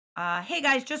Hey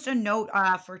guys, just a note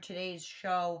for today's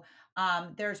show.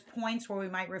 There's points where we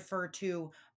might refer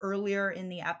to earlier in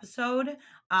the episode,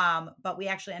 but we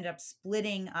actually ended up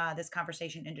splitting this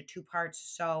conversation into two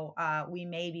parts. So we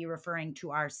may be referring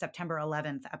to our September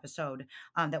 11th episode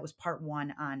that was part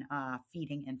one on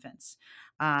feeding infants.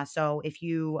 So if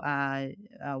you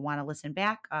want to listen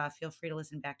back, feel free to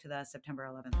listen back to the September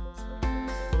 11th episode.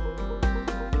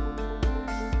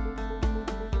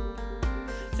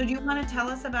 So do you want to tell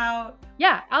us about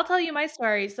Yeah, I'll tell you my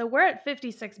story. So we're at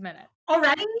 56 minutes.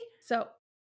 already? So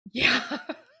yeah.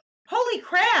 Holy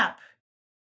crap!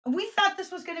 We thought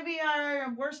this was gonna be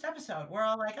our worst episode. We're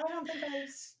all like, "I don't think I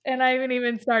s." And I haven't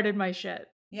even started my shit.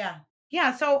 Yeah.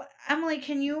 Yeah, so, Emily,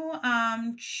 can you,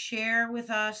 share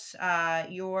with us,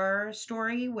 your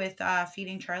story with,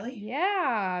 feeding Charlie?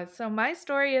 Yeah. So my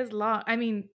story is long. I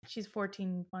mean, she's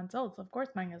 14 months old, so of course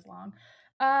mine is long.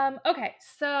 Okay,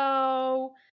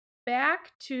 so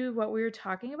back to what we were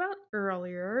talking about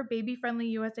earlier,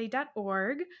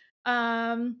 babyfriendlyusa.org.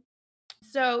 Um,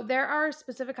 so there are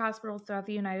specific hospitals throughout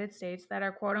the United States that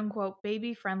are quote unquote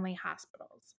baby friendly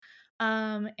hospitals.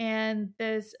 And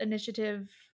this initiative,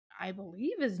 I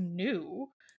believe, is newish,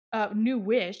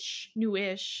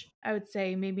 I would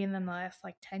say maybe in the last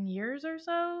like 10 years or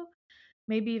so,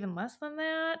 maybe even less than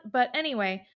that. But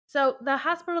anyway, so the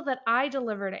hospital that I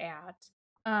delivered at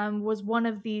was one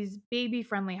of these baby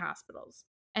friendly hospitals.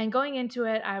 And going into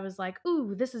it, I was like,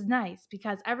 ooh, this is nice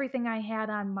because everything I had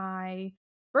on my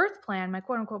birth plan, my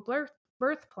quote unquote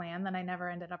birth plan that I never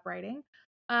ended up writing,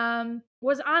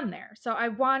 was on there. So I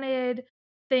wanted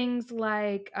things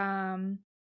like I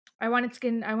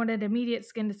wanted immediate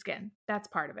skin to skin. That's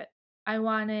part of it. I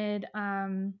wanted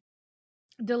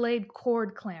delayed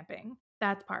cord clamping.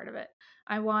 That's part of it.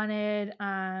 I wanted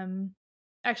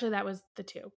actually that was the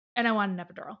two. And I wanted an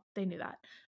epidural. They knew that.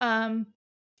 Um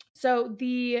so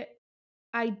the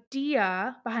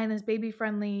idea behind this baby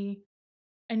friendly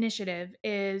initiative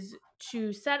is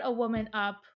to set a woman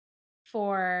up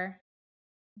for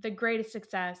the greatest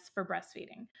success for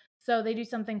breastfeeding. So they do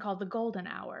something called the golden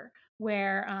hour,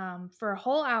 where for a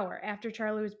whole hour after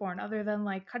Charlie was born, other than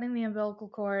like cutting the umbilical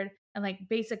cord and like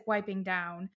basic wiping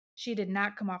down, she did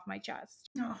not come off my chest.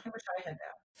 Oh, I wish I had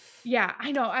that. Yeah,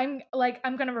 I know. I'm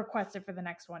gonna request it for the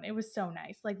next one. It was so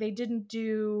nice. Like they didn't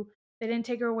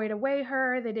take her away to weigh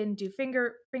her. They didn't do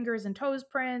fingers and toes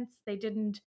prints. They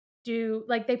didn't do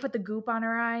like they put the goop on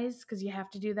her eyes because you have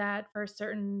to do that for a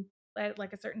certain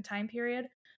like a certain time period.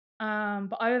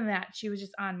 But other than that, she was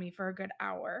just on me for a good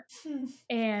hour. Hmm.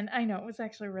 And I know it was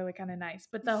actually really kind of nice.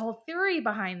 But the whole theory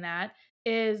behind that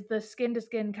is the skin to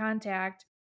skin contact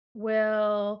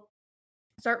will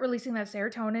start releasing that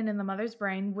serotonin in the mother's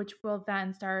brain, which will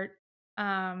then start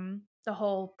the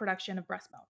whole production of breast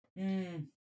milk. Mm.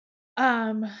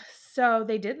 Um, so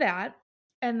they did that.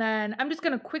 And then I'm just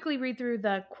going to quickly read through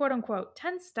the quote unquote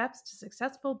 10 steps to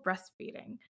successful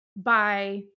breastfeeding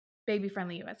by Baby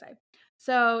Friendly USA.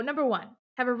 So, number one,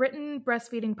 have a written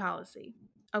breastfeeding policy.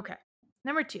 Okay.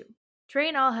 Number two,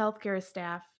 train all healthcare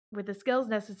staff with the skills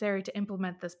necessary to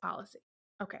implement this policy.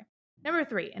 Okay. Number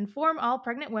three, inform all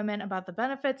pregnant women about the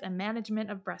benefits and management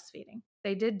of breastfeeding.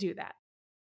 They did do that.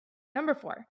 Number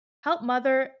four, help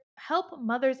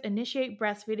mothers initiate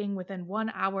breastfeeding within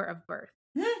 1 hour of birth.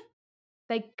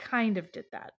 They kind of did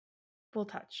that. We'll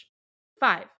touch.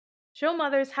 Five, show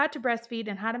mothers how to breastfeed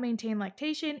and how to maintain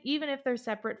lactation even if they're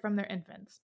separate from their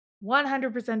infants.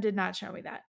 100% did not show me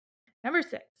that. Number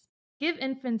six, give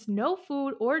infants no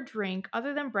food or drink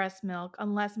other than breast milk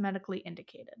unless medically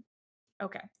indicated.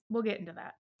 Okay, we'll get into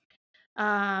that.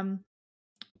 Um,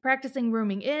 Practicing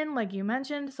rooming in, like you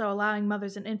mentioned, so allowing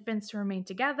mothers and infants to remain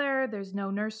together. There's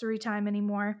no nursery time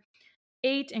anymore.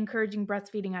 8, encouraging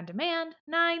breastfeeding on demand.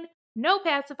 9, no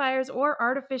pacifiers or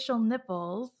artificial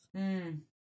nipples Mm.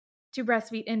 to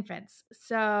breastfeed infants.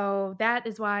 So that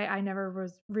is why I never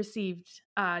received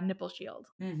nipple shield.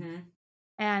 Mhm.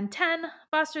 And 10,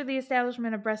 foster the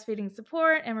establishment of breastfeeding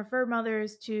support and refer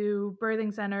mothers to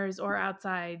birthing centers or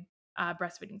outside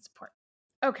breastfeeding support.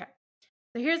 Okay,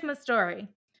 so here's my story.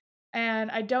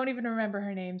 And I don't even remember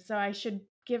her name, so I should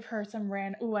give her some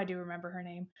random. Ooh, I do remember her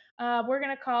name. We're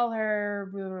gonna call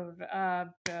her.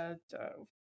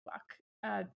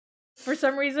 Fuck. For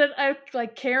some reason, I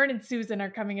like Karen and Susan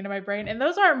are coming into my brain, and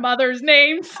those are mothers'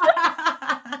 names.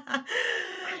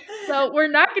 So we're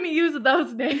not gonna use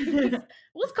those names.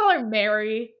 Let's call her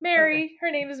Mary. Okay. Mary.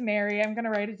 Her name is Mary. I'm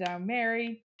gonna write it down.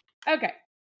 Mary. Okay.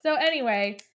 So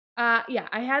anyway, yeah,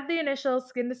 I had the initial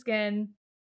skin to skin.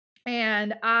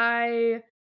 And I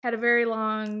had a very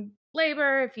long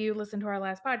labor, if you listen to our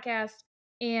last podcast,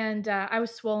 and I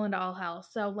was swollen to all hell.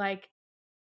 So, like,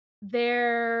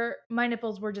 my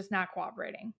nipples were just not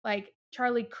cooperating. Like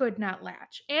Charlie could not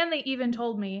latch. And they even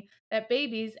told me that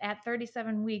babies at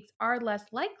 37 weeks are less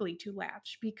likely to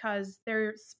latch because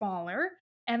they're smaller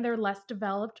and they're less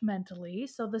developed mentally.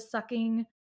 So the sucking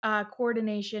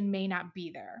coordination may not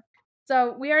be there.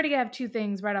 So we already have two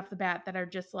things right off the bat that are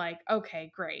just like,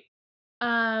 okay, great.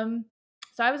 Um,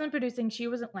 so I wasn't producing, she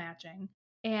wasn't latching.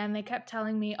 And they kept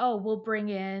telling me, oh, we'll bring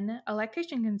in a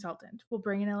lactation consultant. We'll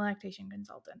bring in a lactation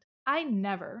consultant. I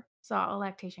never saw a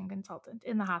lactation consultant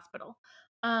in the hospital.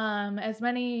 As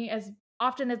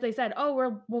often as they said,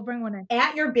 oh, we'll bring one in.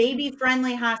 At your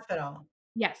baby-friendly hospital.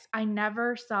 Yes, I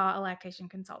never saw a lactation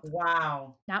consultant.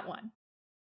 Wow. Not one.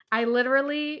 I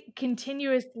literally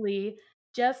continuously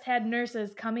just had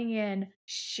nurses coming in,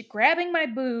 grabbing my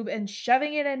boob and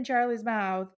shoving it in Charlie's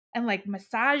mouth and like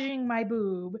massaging my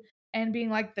boob and being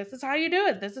like, this is how you do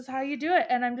it. This is how you do it.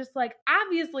 And I'm just like,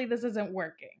 obviously, this isn't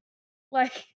working.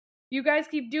 Like, you guys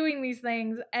keep doing these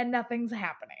things and nothing's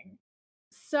happening.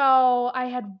 So I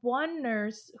had one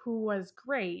nurse who was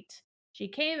great. She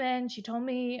came in, she told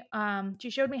me, she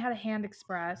showed me how to hand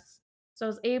express. So I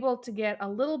was able to get a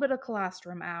little bit of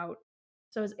colostrum out.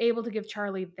 So I was able to give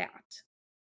Charlie that.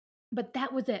 But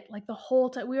that was it. Like the whole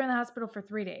time we were in the hospital for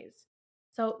 3 days.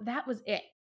 So that was it.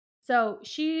 So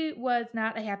she was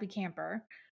not a happy camper.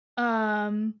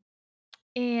 Um,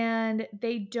 and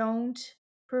they don't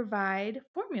provide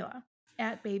formula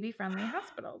at baby friendly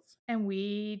hospitals. And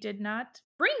we did not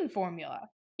bring formula.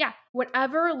 Yeah,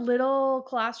 whatever little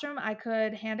colostrum I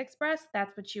could hand express,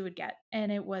 that's what she would get.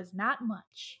 And it was not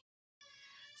much.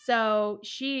 So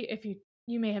if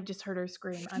you may have just heard her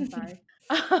scream, I'm sorry.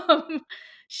 Um,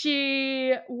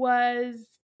 she was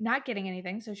not getting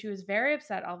anything, so she was very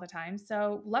upset all the time.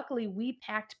 So luckily, we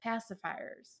packed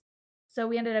pacifiers. So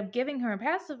we ended up giving her a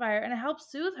pacifier, and it helped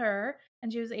soothe her,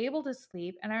 and she was able to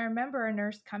sleep. And I remember a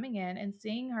nurse coming in and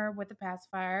seeing her with the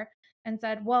pacifier and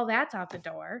said, "Well, that's out the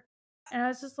door." And I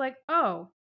was just like, "Oh,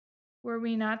 were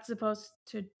we not supposed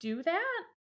to do that?"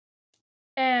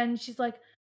 And she's like,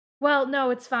 well, no,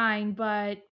 it's fine,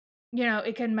 but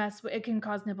it can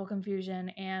cause nipple confusion,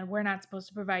 and we're not supposed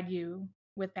to provide you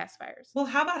with pacifiers. Well,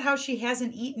 how about how she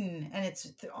hasn't eaten and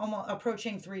it's almost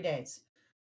approaching 3 days?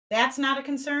 That's not a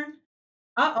concern?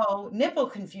 Uh-oh, nipple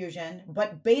confusion,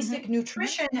 but Mhm, basic mhm.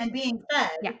 nutrition and being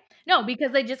fed. Yeah. No,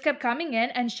 because they just kept coming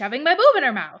in and shoving my boob in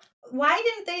her mouth. Why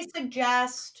didn't they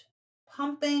suggest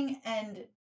pumping and,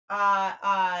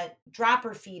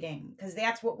 dropper feeding? Because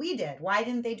that's what we did. Why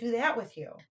didn't they do that with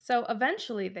you? So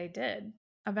eventually they did.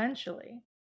 Eventually.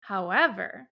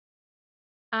 However,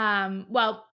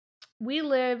 well, we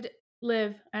live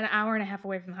an hour and a half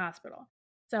away from the hospital.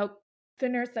 So the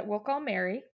nurse that we'll call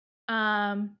Mary,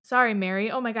 sorry, Mary.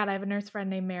 Oh my God, I have a nurse friend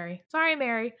named Mary. Sorry,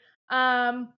 Mary.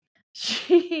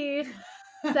 She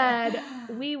said,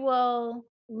 we will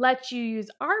let you use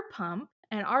our pump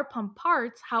and our pump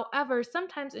parts. However,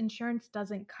 sometimes insurance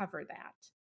doesn't cover that,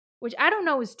 which I don't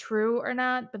know is true or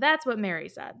not, but that's what Mary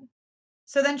said.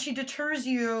 So then she deters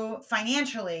you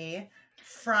financially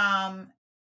from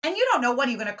and you don't know what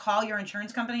are you gonna call your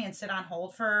insurance company and sit on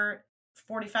hold for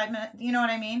 45 minutes? You know what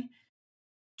I mean?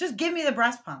 Just give me the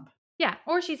breast pump. Yeah.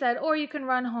 Or she said, or you can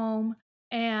run home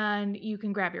and you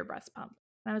can grab your breast pump.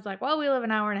 And I was like, well, we live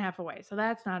an hour and a half away. So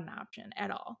that's not an option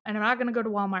at all. And I'm not going to go to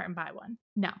Walmart and buy one.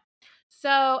 No.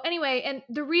 So anyway, and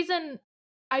the reason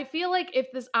I feel like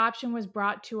if this option was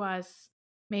brought to us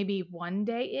maybe one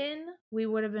day in, we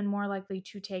would have been more likely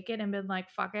to take it and been like,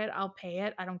 fuck it, I'll pay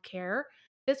it. I don't care.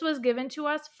 This was given to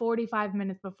us 45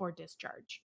 minutes before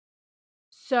discharge.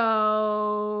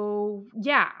 So,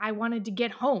 yeah, I wanted to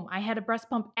get home. I had a breast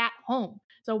pump at home.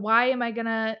 So why am I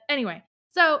gonna anyway?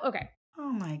 So, okay.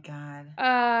 Oh my god.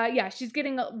 Yeah, she's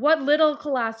getting what little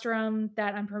colostrum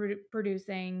that I'm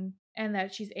producing and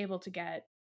that she's able to get.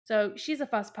 So, she's a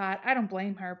fusspot. I don't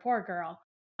blame her. Poor girl.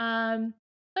 So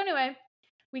anyway,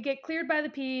 we get cleared by the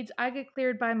peds. I get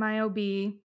cleared by my OB,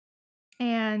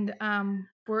 and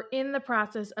we're in the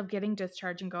process of getting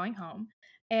discharged and going home.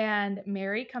 And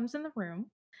Mary comes in the room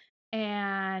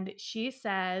and she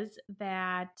says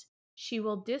that she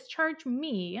will discharge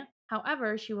me.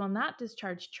 However, she will not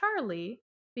discharge Charlie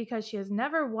because she has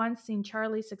never once seen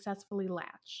Charlie successfully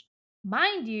latch.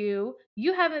 Mind you,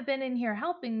 you haven't been in here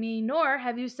helping me, nor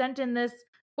have you sent in this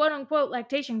quote unquote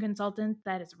lactation consultant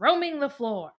that is roaming the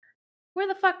floor. Where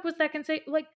the fuck was that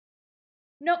like,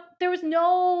 no, there was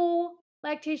no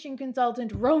lactation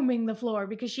consultant roaming the floor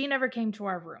because she never came to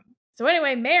our room. So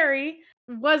anyway, Mary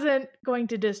wasn't going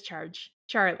to discharge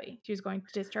Charlie. She was going to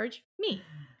discharge me.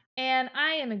 And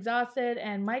I am exhausted,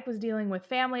 and Mike was dealing with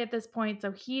family at this point,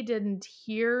 so he didn't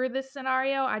hear this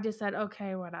scenario. I just said,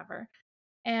 okay, whatever.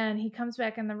 And he comes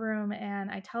back in the room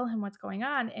and I tell him what's going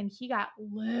on and he got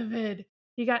livid.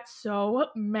 He got so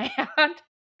mad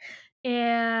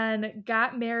and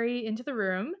got Mary into the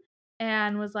room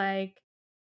and was like,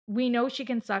 "We know she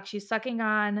can suck. She's sucking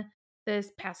on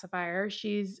this pacifier.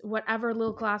 She's whatever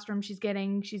little colostrum she's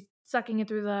getting, she's sucking it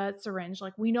through the syringe.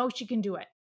 Like, we know she can do it.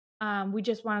 We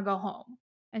just want to go home."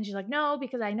 And she's like, "No,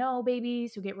 because I know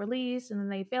babies who get released and then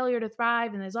they failure to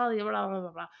thrive and there's all the blah, blah,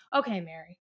 blah, blah." Okay,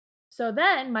 Mary. So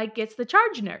then Mike gets the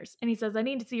charge nurse and he says, "I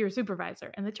need to see your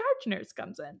supervisor." And the charge nurse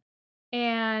comes in.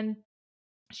 And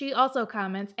she also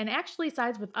comments and actually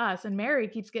sides with us, and Mary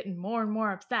keeps getting more and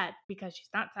more upset because she's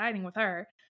not siding with her.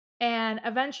 And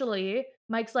eventually,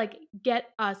 Mike's like,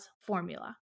 "Get us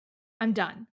formula. I'm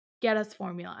done. Get us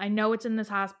formula. I know it's in this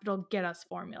hospital. Get us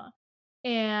formula."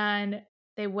 And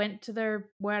they went to their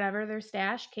whatever, their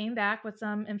stash, came back with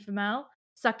some Infamil,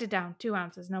 sucked it down, 2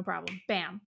 ounces, no problem.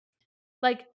 Bam.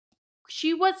 Like,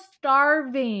 she was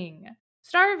starving.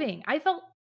 Starving. I felt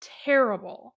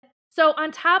terrible. So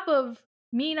on top of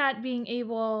me not being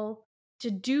able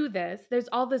to do this, there's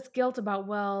all this guilt about,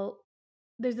 well,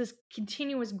 there's this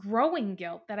continuous growing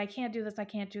guilt that I can't do this, I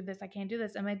can't do this, I can't do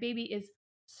this. And my baby is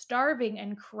starving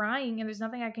and crying, and there's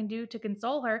nothing I can do to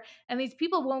console her. And these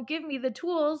people won't give me the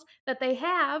tools that they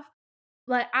have,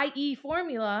 like, i.e.,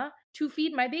 formula, to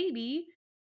feed my baby.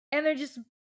 And they're just,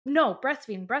 no,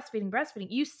 breastfeeding, breastfeeding, breastfeeding.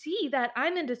 You see that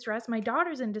I'm in distress, my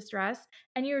daughter's in distress,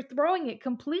 and you're throwing it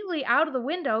completely out of the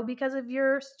window because of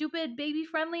your stupid baby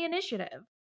friendly initiative.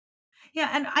 Yeah,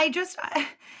 and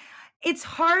it's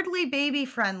hardly baby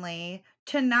friendly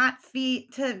to not feed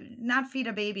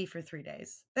a baby for 3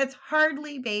 days. That's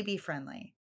hardly baby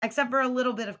friendly, except for a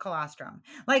little bit of colostrum.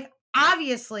 Like,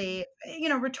 obviously,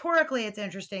 rhetorically, it's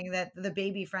interesting that the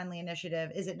baby friendly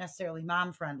initiative isn't necessarily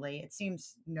mom friendly. It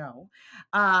seems no.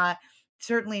 Uh,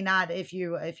 Certainly not if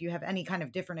you have any kind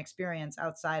of different experience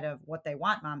outside of what they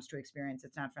want moms to experience,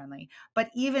 it's not friendly. But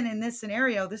even in this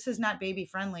scenario, this is not baby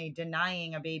friendly,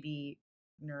 denying a baby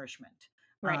nourishment,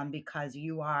 Right. because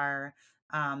you are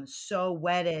so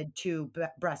wedded to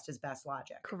breast is best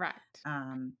logic. Correct.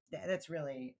 That's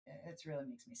really, it's really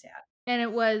makes me sad. And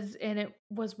it was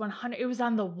 100, it was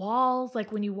on the walls,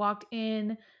 like, when you walked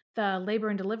in the labor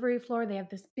and delivery floor, they have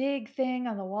this big thing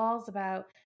on the walls about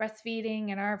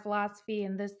breastfeeding and our philosophy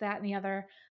and this, that, and the other.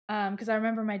 Because I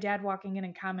remember my dad walking in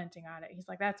and commenting on it. He's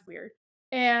like, "That's weird."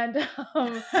 And,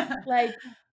 like,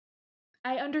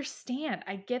 I understand.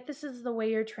 I get this is the way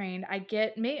you're trained.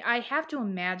 I have to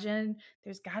imagine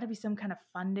there's gotta be some kind of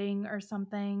funding or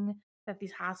something that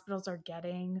these hospitals are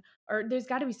getting, or there's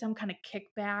gotta be some kind of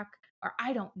kickback, or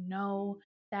I don't know,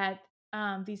 that,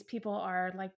 these people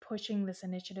are, like, pushing this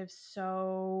initiative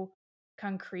so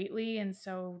concretely and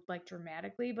so, like,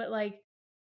 dramatically, but, like,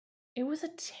 it was a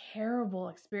terrible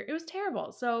experience. It was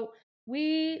terrible. So,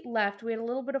 we left, we had a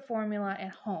little bit of formula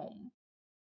at home,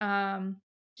 um,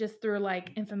 just through,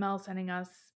 like, Infamil sending us,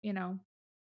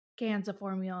 cans of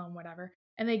formula and whatever,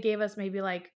 and they gave us maybe,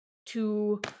 like,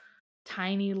 2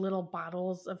 tiny little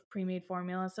bottles of pre-made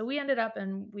formula, so we ended up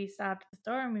and we stopped at the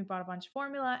store and we bought a bunch of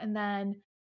formula, and then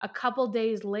a couple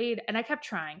days later, and I kept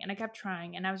trying, and I kept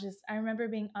trying, and I remember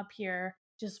being up here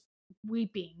just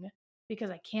weeping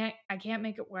because I can't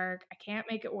make it work, I can't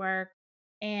make it work,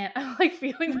 and I'm, like,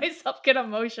 feeling myself get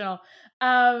emotional,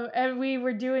 and we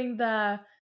were doing the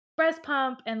breast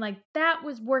pump and, like, that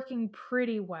was working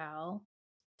pretty well.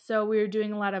 So we were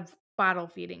doing a lot of bottle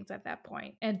feedings at that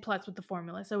point, and plus with the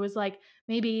formula. So it was, like,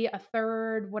 maybe a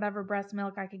third whatever breast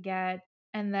milk I could get,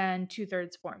 and then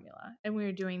 2/3 formula, and we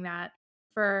were doing that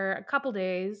for a couple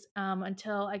days,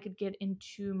 until I could get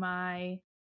into my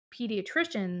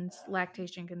pediatrician's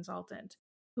lactation consultant,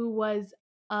 who was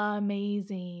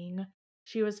amazing.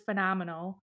 She was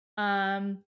phenomenal.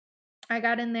 Um, I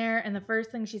got in there, and the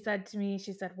first thing she said to me,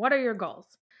 she said, "What are your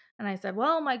goals?" And I said,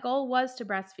 "Well, my goal was to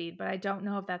breastfeed, but I don't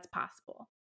know if that's possible."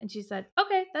 And she said,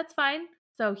 "Okay, that's fine.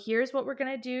 So here's what we're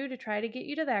going to do to try to get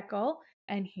you to that goal.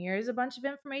 And here's a bunch of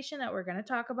information that we're going to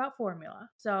talk about formula.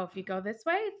 So if you go this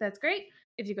way, that's great.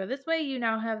 If you go this way, you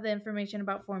now have the information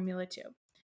about formula too."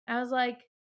 I was like,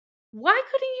 why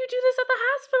couldn't you do this at the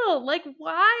hospital?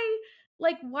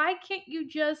 Like, why can't you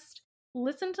just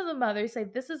listen to the mother, say,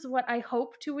 "This is what I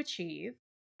hope to achieve.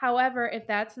 However, if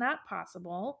that's not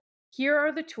possible, here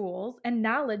are the tools and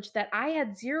knowledge that I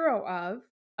had zero of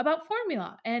about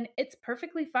formula, and it's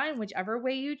perfectly fine whichever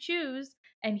way you choose,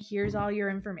 and here's all your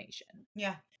information."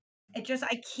 Yeah.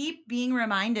 I keep being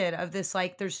reminded of this,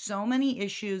 like, there's so many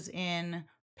issues in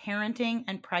parenting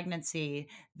and pregnancy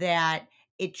that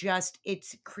it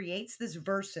creates this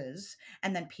versus,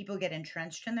 and then people get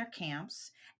entrenched in their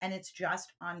camps, and it's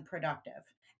just unproductive.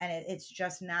 and it's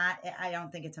just not. I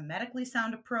don't think it's a medically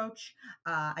sound approach.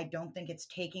 I don't think it's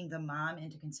taking the mom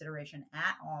into consideration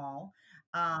at all.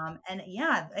 And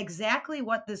yeah, exactly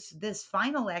what this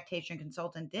final lactation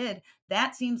consultant did.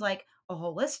 That seems like a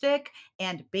holistic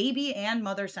and baby and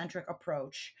mother centric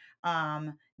approach.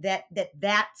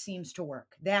 That seems to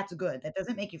work. That's good. That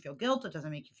doesn't make you feel guilt. It doesn't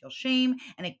make you feel shame,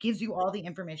 and it gives you all the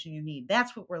information you need.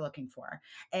 That's what we're looking for.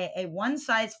 A one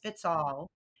size fits all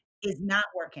is not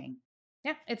working.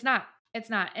 Yeah, it's not. It's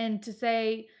not. And to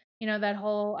say, that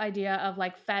whole idea of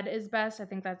like fed is best, I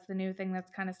think that's the new thing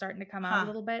that's kind of starting to come out a Huh.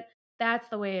 little bit. That's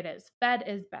the way it is. Fed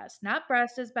is best. Not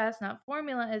breast is best, not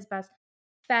formula is best.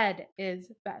 Fed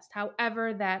is best,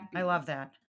 however that I be. love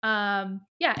that.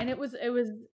 Yeah, and it was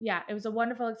a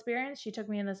wonderful experience. She took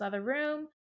me in this other room.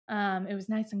 It was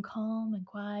nice and calm and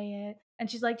quiet. And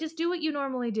she's like, just do what you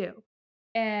normally do.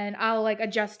 And I'll like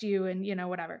adjust you and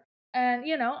whatever. And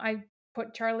I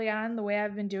put Charlie on the way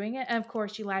I've been doing it. And of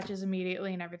course she latches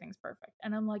immediately and everything's perfect.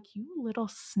 And I'm like, you little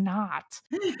snot.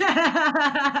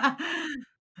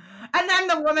 And then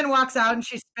the woman walks out and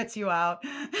she spits you out.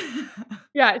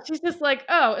 Yeah, she's just like,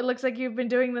 "Oh, it looks like you've been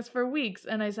doing this for weeks."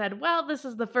 And I said, "Well, this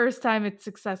is the first time it's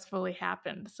successfully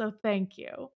happened, so thank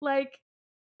you." Like,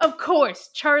 of course,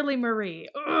 Charlie Marie.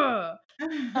 Ugh.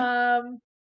 Um,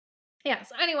 yeah,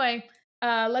 so anyway,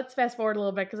 let's fast forward a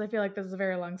little bit because I feel like this is a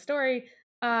very long story.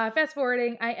 Fast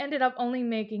forwarding, I ended up only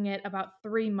making it about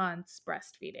 3 months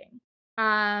breastfeeding.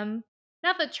 Um,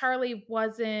 Not that Charlie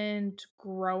wasn't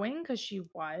growing because she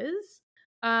was,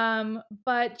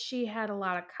 but she had a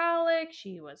lot of colic,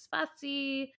 she was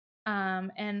fussy,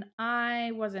 and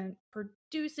I wasn't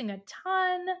producing a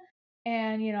ton.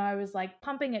 And, I was like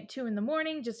pumping at 2 in the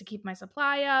morning just to keep my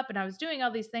supply up. And I was doing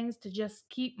all these things to just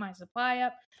keep my supply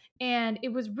up. And it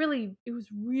was really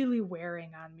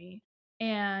wearing on me.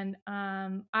 And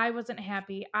I wasn't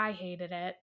happy. I hated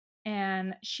it.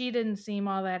 And she didn't seem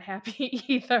all that happy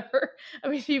either. I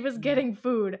mean, she was Yeah. getting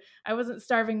food. I wasn't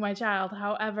starving my child.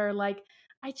 However, like,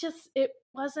 it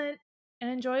wasn't an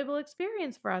enjoyable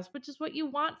experience for us, which is what you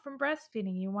want from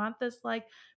breastfeeding. You want this like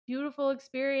beautiful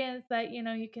experience that,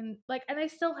 you can like, and I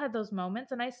still had those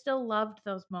moments and I still loved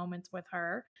those moments with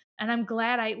her. And I'm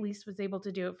glad I at least was able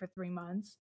to do it for 3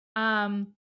 months.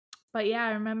 Um, but yeah,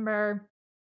 I remember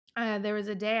there was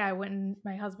a day I went and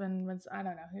my husband was, I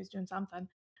don't know, he was doing something.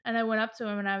 And I went up to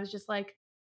him and I was just like,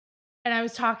 and I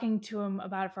was talking to him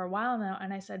about it for a while now.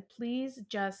 And I said, please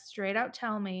just straight out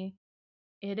tell me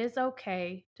it is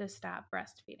okay to stop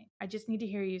breastfeeding. I just need to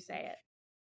hear you say it.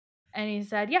 And he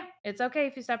said, yeah, it's okay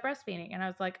if you stop breastfeeding. And I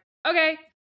was like, okay.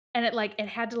 And it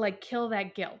had to like kill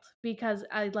that guilt because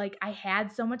I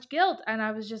had so much guilt. And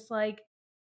I was just like,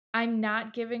 I'm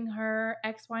not giving her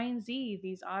X, Y, and Z,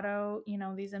 these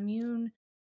these immune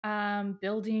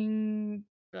building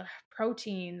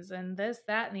proteins and this,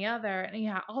 that, and the other. And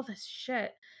yeah, all this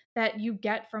shit that you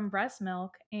get from breast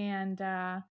milk. And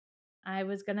I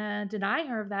was gonna deny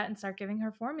her of that and start giving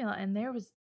her formula. And there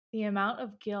was the amount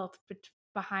of guilt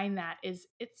behind that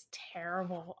it's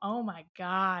terrible. Oh my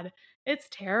God. It's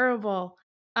terrible.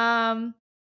 Um,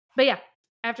 but yeah,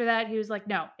 after that, he was like,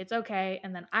 "No, it's okay."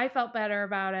 And then I felt better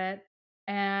about it.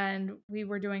 And we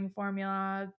were doing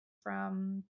formula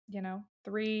from,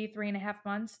 3.5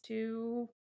 months to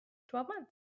 12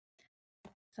 months.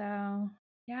 So,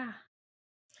 yeah.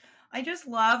 I just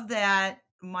love that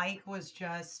Mike was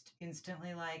just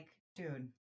instantly like, dude,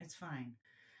 it's fine.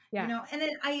 Yeah. And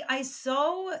I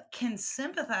so can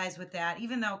sympathize with that,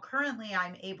 even though currently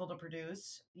I'm able to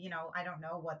produce. I don't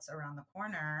know what's around the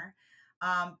corner.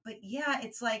 But yeah,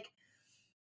 it's like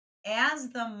as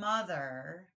the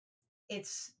mother,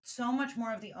 it's so much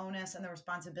more of the onus and the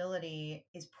responsibility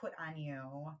is put on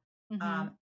you. Mhm.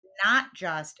 Um, Not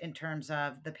just in terms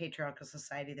of the patriarchal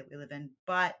society that we live in,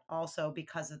 but also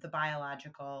because of the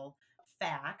biological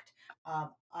fact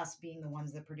of us being the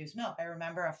ones that produce milk. I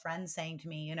remember a friend saying to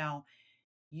me,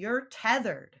 you're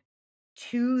tethered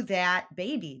to that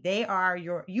baby.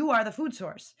 You are the food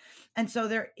source. And so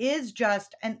there's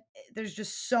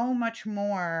just so much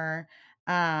more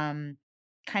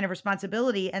kind of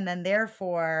responsibility, and then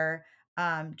therefore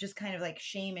just kind of like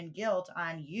shame and guilt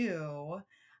on you.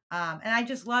 And I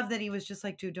just love that he was just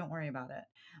like, dude, don't worry about it.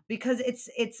 Because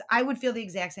it's I would feel the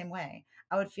exact same way.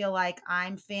 I would feel like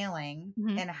I'm failing,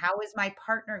 Mhm. and how is my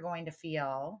partner going to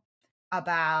feel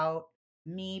about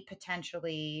me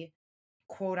potentially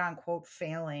quote unquote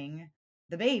failing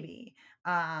the baby.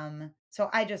 So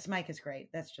Mike is great.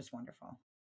 That's just wonderful.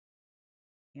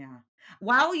 Yeah.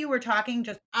 While you were talking,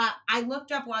 just I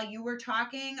looked up while you were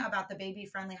talking about the Baby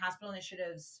Friendly Hospital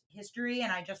Initiative's history,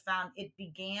 and I just found it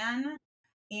began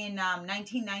in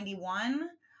 1991.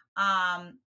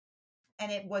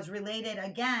 and it was related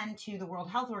again to the World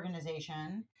Health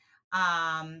Organization.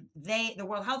 The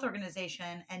World Health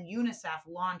Organization and UNICEF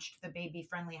launched the Baby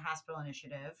Friendly Hospital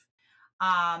Initiative,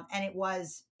 and it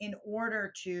was in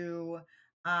order to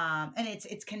and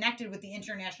it's connected with the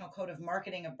International Code of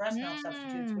Marketing of Breast Milk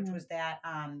Substitutes, which Mm. was that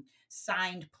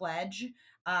signed pledge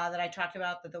that I talked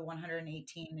about that the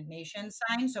 118 nations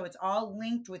signed. So it's all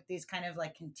linked with these kind of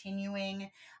like continuing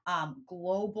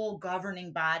global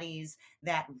governing bodies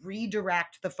that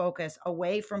redirect the focus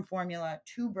away from formula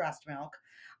to breast milk.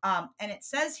 And it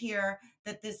says here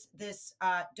that this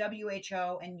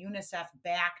WHO and UNICEF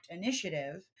backed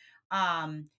initiative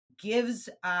um, gives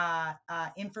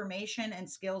information and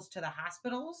skills to the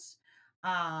hospitals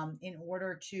in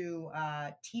order to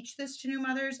teach this to new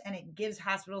mothers, and it gives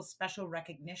hospitals special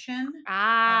recognition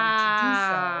to do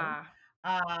so. Ah.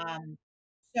 Um,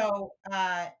 so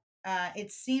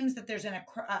it seems that there's an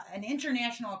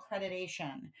international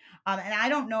accreditation, and I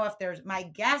don't know if there's. My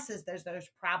guess is there's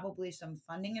probably some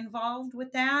funding involved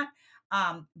with that,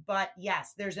 but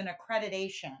yes, there's an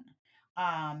accreditation.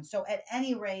 So at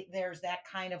any rate, there's that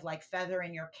kind of like feather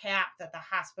in your cap that the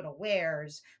hospital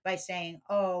wears by saying,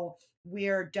 "Oh,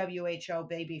 we're WHO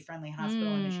Baby Friendly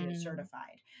Hospital Initiative Mm.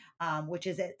 certified," which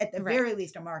is at the Right. very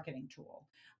least a marketing tool.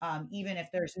 Even if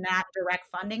there's not direct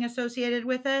funding associated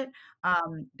with it,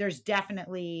 there's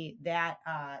definitely that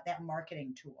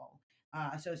marketing tool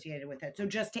associated with it. So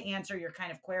just to answer your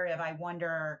kind of query of, I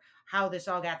wonder how this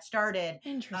all got started.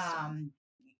 Interesting. Um,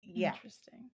 yeah,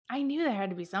 Interesting. I knew there had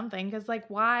to be something because, like,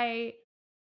 why?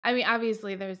 I mean,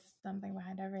 obviously, there's something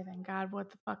behind everything. God, what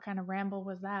the fuck kind of ramble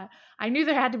was that? I knew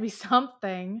there had to be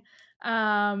something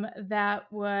that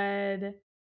would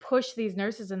push these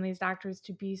nurses and these doctors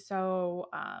to be so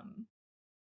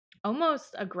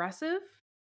almost aggressive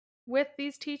with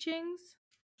these teachings.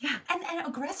 yeah, and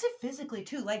aggressive physically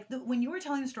too. Like when you were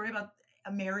telling the story about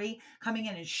Mary coming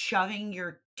in and shoving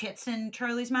your tits in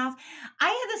Charlie's mouth, I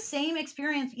had the same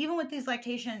experience even with these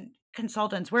lactation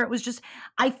consultants where it was just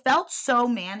I felt so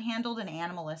manhandled and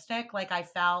animalistic, like I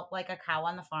felt like a cow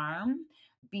on the farm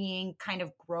being kind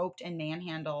of groped and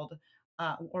manhandled.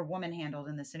 Or woman handled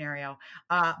in this scenario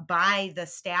by the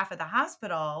staff at the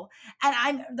hospital, and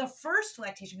I'm the first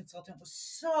lactation consultant was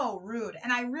so rude.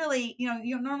 And I really,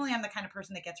 normally I'm the kind of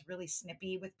person that gets really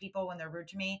snippy with people when they're rude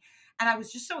to me. And I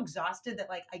was just so exhausted that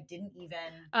like I didn't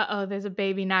even Uh-oh, there's a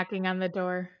baby knocking on the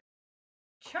door.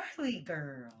 Charlie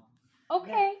girl. Yeah.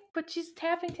 Okay, but she's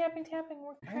tapping, tapping, tapping.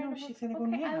 We're I trying know to she's move.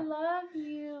 gonna go Okay, I nap. love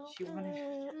you. She wanted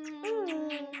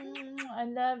I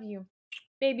love you.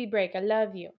 Baby break, I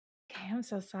love you. Okay, I'm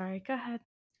so sorry. Go ahead.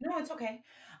 No, it's okay.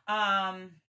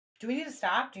 Um, do we need to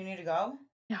stop? Do you need to go?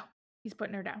 No, he's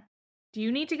putting her down. Do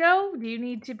you need to go? Do you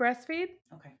need to breastfeed?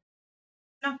 Okay.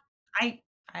 No,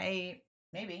 I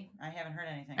maybe I haven't heard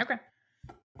anything. Okay.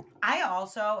 I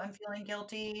also am feeling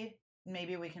guilty.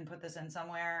 Maybe we can put this in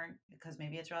somewhere because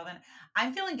maybe it's relevant.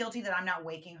 I'm feeling guilty that I'm not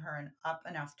waking her up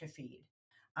enough to feed.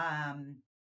 Um,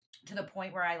 to the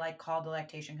point where I like called the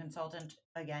lactation consultant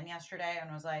again yesterday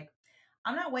and was like,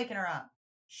 I'm not waking her up.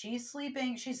 She's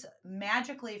sleeping. She's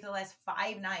magically for the last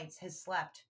 5 nights has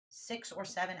slept 6 or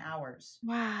 7 hours.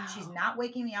 She's Wow. not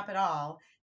waking me up at all.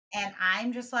 And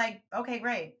I'm just like, okay,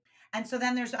 great. And so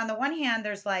then there's on the one hand,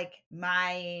 there's like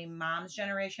my mom's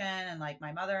generation and like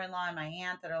my mother-in-law and my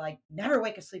aunt that are like, never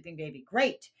wake a sleeping baby.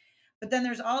 Great. But then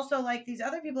there's also like these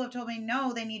other people have told me,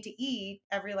 no, they need to eat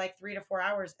every like 3 to 4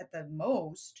 hours at the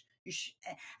most.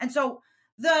 And so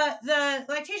the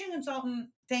lactation consultant,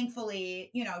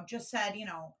 thankfully, just said,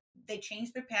 they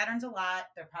changed their patterns a lot.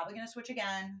 They're probably going to switch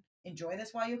again. Enjoy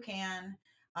this while you can.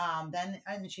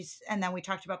 Then we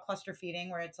talked about cluster feeding,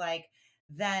 where it's like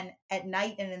then at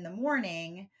night and in the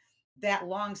morning, that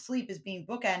long sleep is being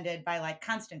bookended by like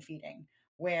constant feeding,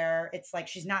 where it's like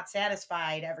she's not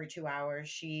satisfied every 2 hours.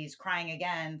 She's crying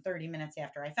again 30 minutes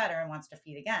after I fed her and wants to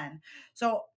feed again.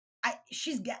 So I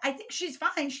think she's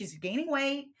fine. She's gaining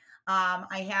weight.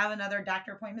 I have another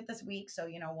doctor appointment this week, so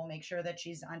we'll make sure that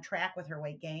she's on track with her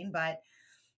weight gain. But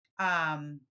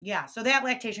yeah, so that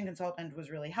lactation consultant was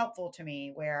really helpful to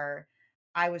me, where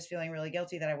I was feeling really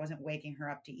guilty that I wasn't waking her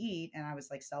up to eat, and I was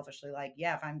like selfishly like,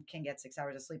 yeah, if I can get 6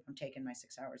 hours of sleep, I'm taking my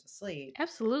 6 hours of sleep.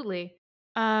 Absolutely.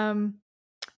 Um,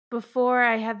 Before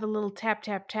I had the little tap,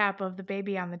 tap, tap of the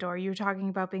baby on the door, you were talking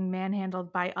about being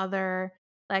manhandled by other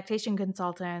lactation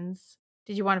consultants.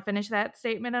 Did you want to finish that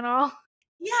statement at all?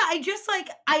 Yeah, I just like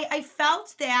I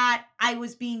felt that I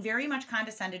was being very much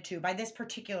condescended to by this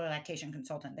particular lactation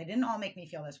consultant. They didn't all make me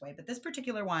feel this way, but this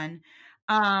particular one,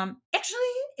 actually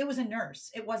it was a nurse.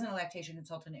 It wasn't a lactation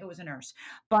consultant, it was a nurse.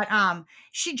 But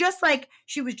she just like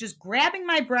she was just grabbing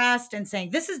my breast and saying,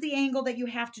 "This is the angle that you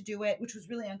have to do it," which was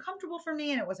really uncomfortable for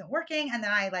me and it wasn't working. And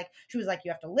then I like she was like,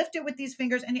 "You have to lift it with these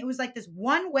fingers." And it was like this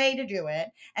one way to do it.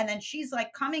 And then she's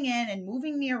like coming in and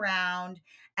moving me around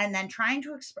and then trying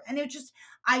to express and it just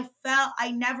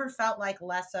I never felt like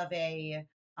less of a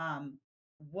um,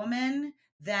 woman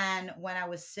than when I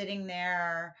was sitting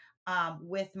there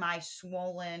with my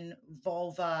swollen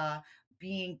vulva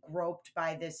being groped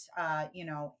by this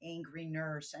angry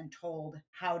nurse and told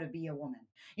how to be a woman,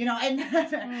 and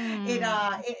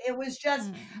Mm, it was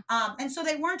just mm. and so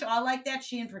they weren't all like that.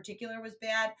 She in particular was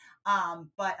bad,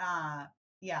 but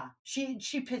yeah,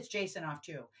 she pissed Jason off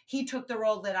too. He took the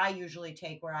role that I usually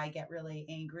take where I get really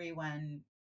angry when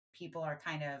people are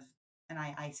kind of and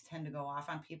I tend to go off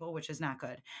on people, which is not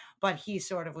good. But he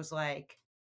sort of was like,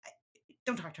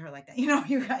 "Don't talk to her like that."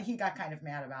 He got kind of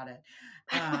mad about it.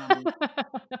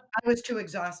 I was too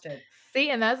exhausted. See,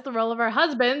 and that's the role of our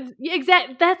husbands.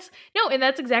 Yeah, that's no, and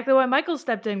that's exactly why Michael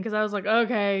stepped in because I was like,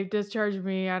 "Okay, discharge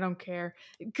me, I don't care,"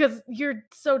 because 'cause you're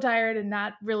so tired and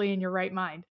not really in your right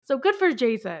mind. So good for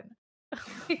Jason.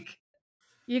 Like,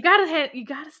 you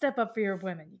gotta step up for your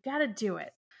women. You gotta do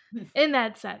it in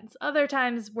that sense. Other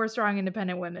times, we're strong,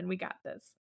 independent women. We got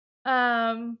this.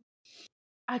 Um,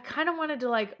 I kinda wanted to,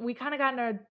 like we kinda got in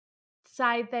a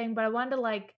side thing, but I wanted to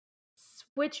like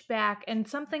switch back and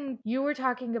something you were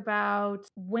talking about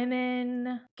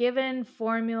women given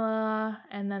formula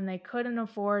and then they couldn't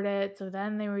afford it, so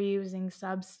then they were using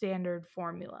substandard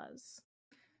formulas.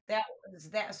 That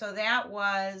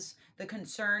was the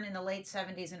concern in the late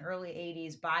 70s and early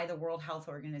 80s by the World Health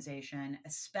Organization,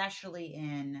 especially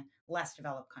in less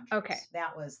developed Okay. countries.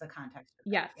 That was the context of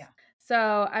that. Yes. Yeah.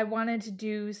 So I wanted to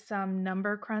do some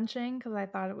number crunching because I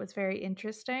thought it was very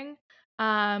interesting.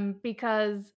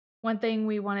 Because one thing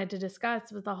we wanted to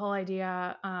discuss was the whole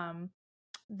idea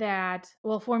that,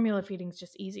 well, formula feeding is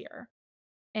just easier.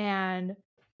 And,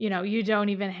 you don't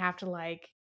even have to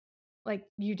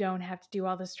you don't have to do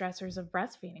all the stressors of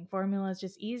breastfeeding. Formula is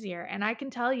just easier. And I can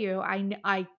tell you,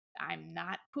 I'm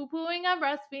not poo-pooing on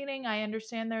breastfeeding. I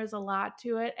understand there's a lot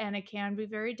to it and it can be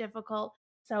very difficult.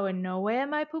 So in no way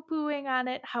am I poo-pooing on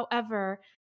it. However,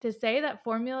 to say that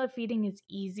formula feeding is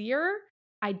easier,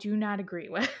 I do not agree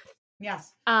with.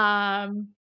 Yes. Um,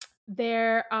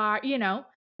 there are,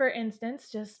 for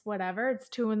instance, just whatever, it's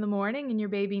 2 in the morning and your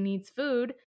baby needs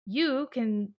food, you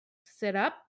can sit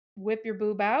up, whip your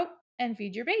boob out, and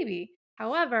feed your baby.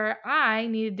 However, I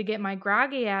needed to get my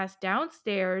groggy ass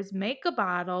downstairs, make a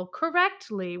bottle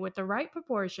correctly with the right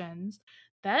proportions,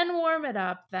 then warm it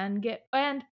up,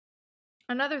 and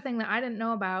another thing that I didn't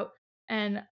know about,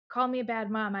 and call me a bad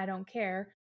mom, I don't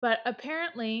care, but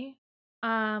apparently,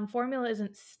 formula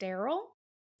isn't sterile.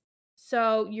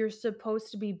 So you're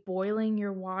supposed to be boiling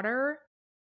your water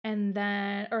and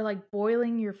then or like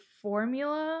boiling your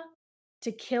formula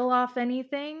to kill off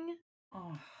anything.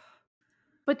 Oh,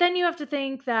 But then you have to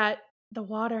think that the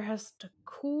water has to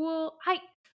cool.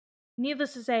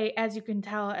 Needless to say, as you can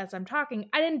tell as I'm talking,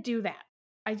 I didn't do that.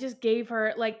 I just gave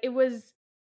her like it was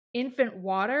infant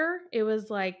water. It was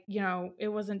like, it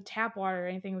wasn't tap water or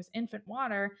anything. It was infant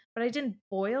water, but I didn't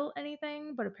boil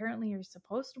anything. But apparently, you're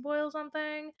supposed to boil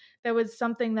something. That was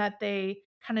something that they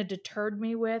kind of deterred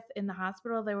me with in the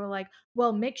hospital. They were like,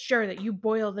 well, make sure that you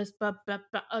boil this, but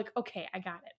like, okay, I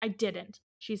got it. I didn't.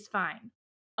 She's fine.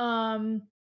 Um,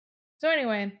 so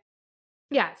anyway,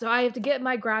 yeah, so I have to get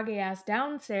my groggy ass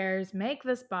downstairs, make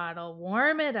this bottle,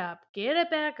 warm it up, get it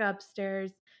back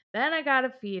upstairs. Then I gotta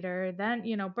feed her. Then,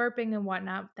 burping and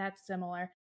whatnot, that's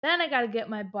similar. Then I gotta get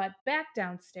my butt back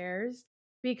downstairs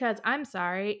because I'm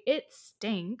sorry, it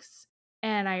stinks.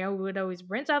 And I would always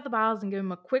rinse out the bottles and give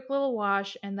them a quick little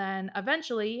wash. And then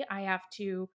eventually I have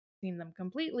to clean them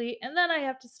completely. And then I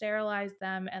have to sterilize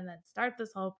them and then start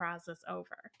this whole process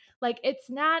over. Like, it's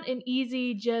not an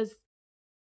easy just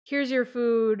here's your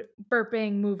food,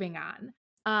 burping, moving on.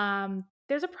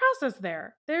 There's a process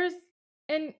there.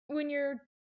 And when you're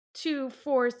 2,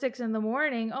 4, 6 in the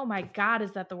morning, oh my God,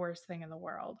 is that the worst thing in the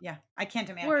world? yeah. I can't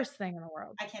imagine. Worst thing in the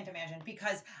world. I can't imagine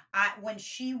because when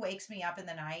she wakes me up in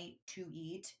the night to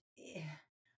eat,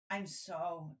 I'm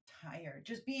so tired.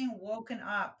 Just being woken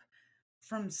up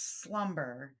from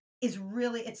slumber is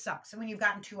really it sucks. And when you've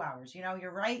gotten 2 hours,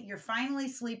 you're right, you're finally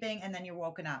sleeping and then you're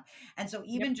woken up. And so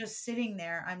Yep. even just sitting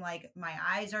there, I'm like my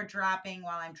eyes are dropping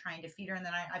while I'm trying to feed her. And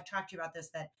then I've talked to you about this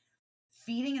that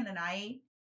feeding in the night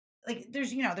like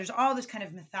there's all this kind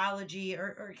of mythology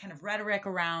or kind of rhetoric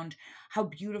around how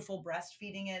beautiful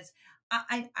breastfeeding is.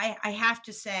 I have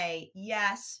to say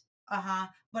yes,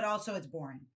 but also it's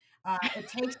boring. It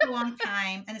takes a long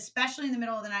time, and especially in the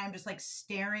middle of the night, I'm just like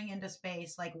staring into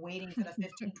space, like waiting for the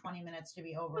 15-20 minutes to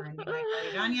be over and being like, "Are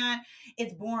you done yet?"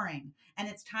 It's boring and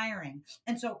it's tiring,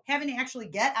 and so having to actually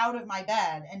get out of my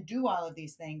bed and do all of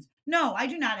these things, no, I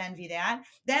do not envy that.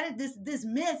 That is this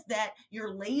myth that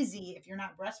you're lazy if you're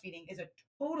not breastfeeding is a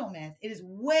total myth. It is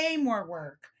way more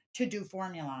work to do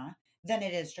formula than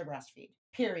it is to breastfeed.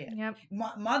 Period. Yep.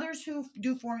 Mothers who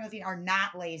do formula feed are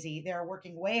not lazy. They're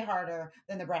working way harder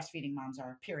than the breastfeeding moms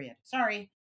are. Period. Sorry.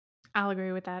 I'll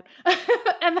agree with that.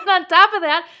 And then on top of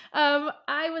that,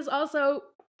 I was also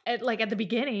at the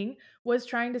beginning was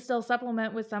trying to still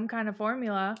supplement with some kind of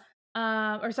formula,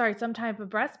 or sorry, some type of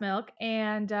breast milk,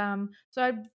 and so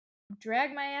I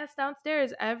drag my ass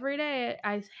downstairs every day.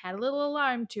 I had a little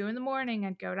alarm, 2 in the morning.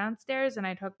 I'd go downstairs and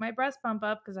I'd hook my breast pump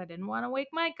up because I didn't want to wake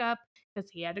Mike up because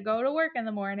he had to go to work in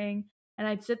the morning. And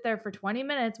I'd sit there for 20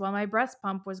 minutes while my breast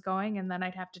pump was going, and then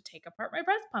I'd have to take apart my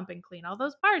breast pump and clean all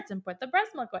those parts and put the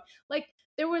breast milk away. Like,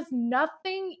 there was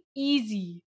nothing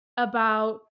easy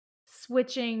about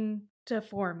switching to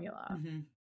formula. Mhm.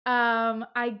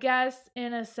 I guess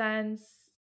in a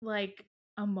sense, like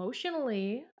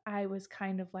emotionally, I was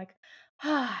kind of like,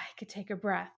 I could take a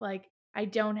breath. Like, I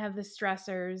don't have the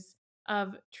stressors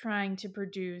of trying to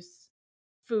produce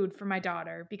food for my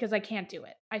daughter because I can't do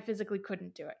it. I physically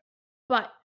couldn't do it.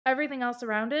 But everything else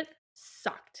around it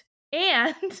sucked.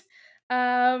 And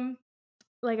um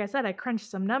like I said, I crunched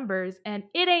some numbers and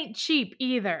it ain't cheap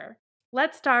either.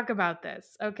 Let's talk about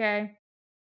this, okay?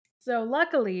 So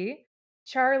luckily,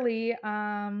 Charlie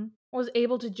was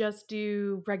able to just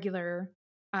do regular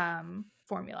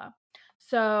formula.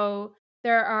 So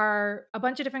there are a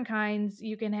bunch of different kinds.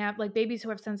 You can have like babies who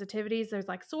have sensitivities. There's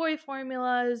like soy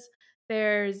formulas.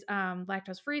 There's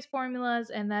lactose free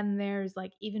formulas, and then there's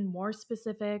like even more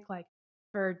specific, like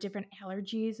for different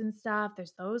allergies and stuff.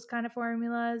 There's those kind of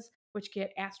formulas, which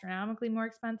get astronomically more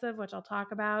expensive, which I'll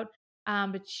talk about.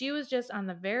 But she was just on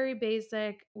the very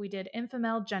basic. We did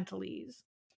Infamel Gentilese.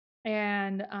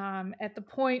 And at the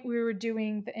point we were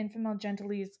doing the Infamel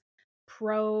Gentilese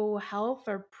Pro Health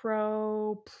or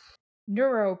Pro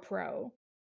Neuro Pro.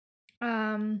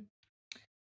 Um,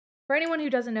 for anyone who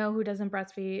doesn't know, who doesn't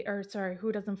breastfeed, or sorry,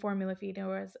 who doesn't formula feed, who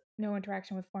has no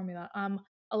interaction with formula,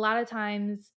 a lot of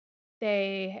times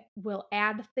they will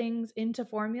add things into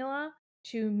formula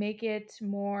to make it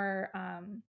more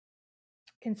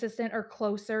consistent or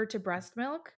closer to breast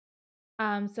milk.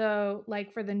 So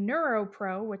like for the Neuro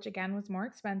Pro, which again was more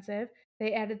expensive,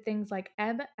 they added things like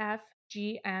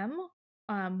MFGM,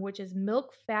 which is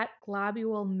milk fat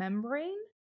globule membrane,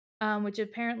 which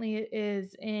apparently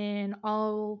is in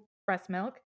all breast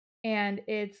milk, and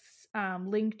it's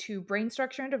linked to brain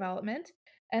structure and development.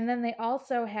 And then they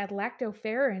also had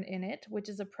lactoferrin in it, which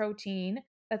is a protein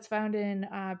that's found in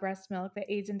breast milk that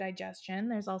aids in digestion.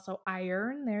 There's also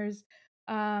iron. There's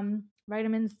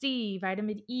vitamin C,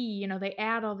 vitamin E. They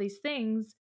add all these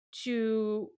things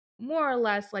to more or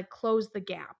less like close the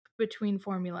gap between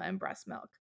formula and breast milk,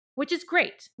 which is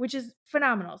great, which is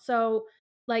phenomenal. So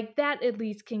like that at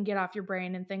least can get off your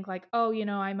brain and think like, oh,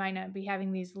 I might not be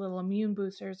having these little immune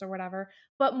boosters or whatever,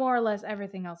 but more or less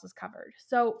everything else is covered.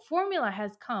 So formula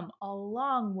has come a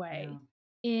long Yeah. way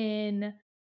in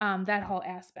that whole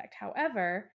aspect.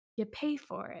 However, you pay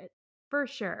for it for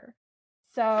sure.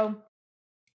 So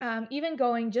even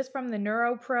going just from the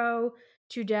Neuro Pro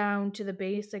to down to the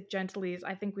basic Gentilese,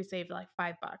 I think we saved like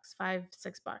 $5, $5,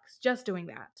 $6 just doing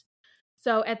that.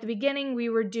 So at the beginning, we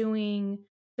were doing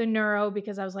the neuro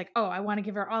because I was like, oh, I want to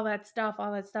give her all that stuff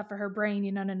for her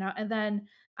brain, no. And then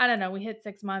I don't know, we hit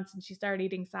 6 months and she started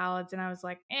eating solids, and I was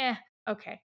like,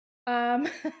 okay. That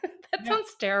Yeah.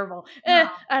 sounds terrible. No.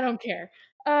 I don't care.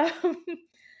 Um,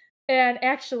 and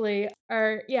actually,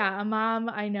 a mom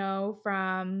I know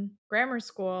from grammar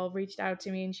school reached out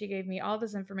to me and she gave me all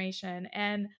this information.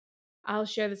 And I'll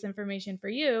share this information for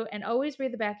you, and always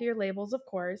read the back of your labels, of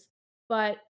course.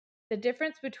 But the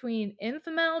difference between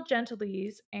Infamel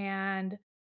Gentilese and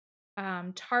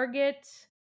Target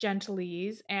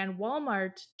Gentilese and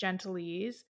Walmart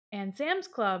Gentilese and Sam's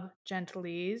Club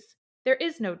Gentilese, there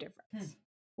is no Hmm. difference.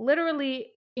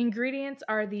 Literally, ingredients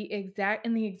are in the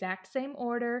exact same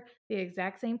order, the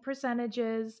exact same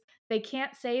percentages. They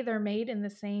can't say they're made in the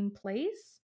same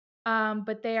place,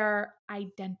 but they are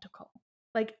identical.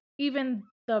 Like even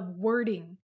the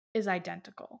wording is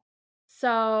identical.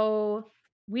 So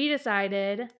we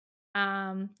decided,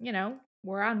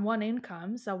 we're on one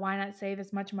income, so why not save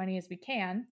as much money as we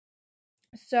can?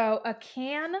 So a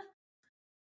can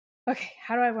Okay,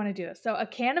 how do I wanna do this? So a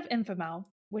can of Enfamil,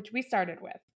 which we started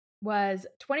with, was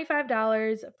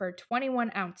 $25 for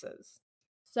 21 ounces.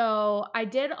 So I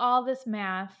did all this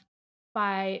math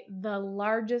by the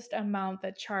largest amount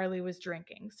that Charlie was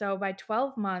drinking. So by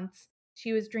 12 months,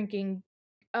 she was drinking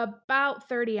about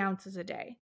 30 ounces a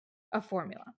day of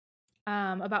formula,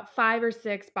 about 5 or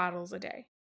 6 bottles a day.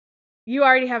 You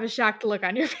already have a shocked look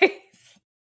on your face.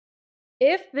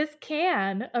 If this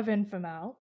can of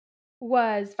Enfamil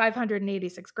was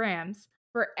 586 grams,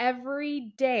 for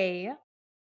every day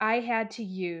I had to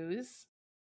use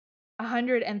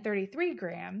 133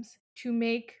 grams to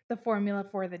make the formula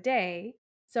for the day.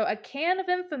 So a can of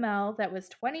Enfamil that was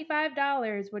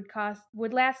 $25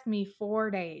 would last me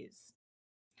 4 days.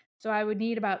 So I would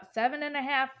need about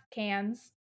 7.5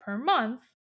 cans per month.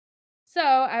 So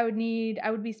I would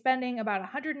be spending about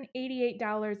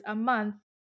 $188 a month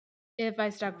if I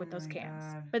stuck Oh with those my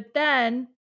cans. god. But then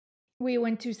we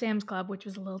went to Sam's Club, which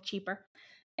was a little cheaper,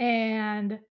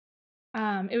 and,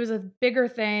 it was a bigger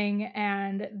thing,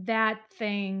 and that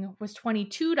thing was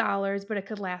 $22, but it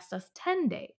could last us 10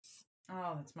 days.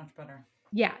 Oh, that's much better.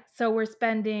 Yeah, so we're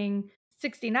spending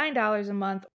 $69 a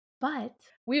month, but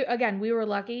we were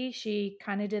lucky. She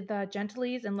kinda did the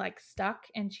Gentlease and, like, stuck,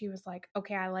 and she was like,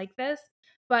 "Okay, I like this."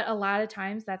 But a lot of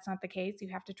times, that's not the case. You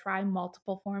have to try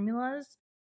multiple formulas,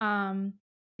 um,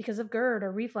 because of GERD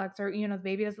or reflux or, the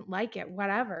baby doesn't like it,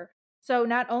 whatever. So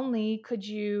not only could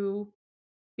you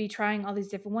be trying all these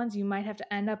different ones, you might have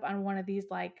to end up on one of these,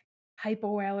 like,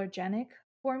 hypoallergenic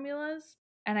formulas,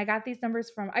 and I got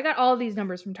all these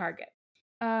numbers from Target.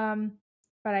 Um,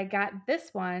 but I got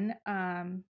this one,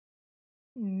 I'm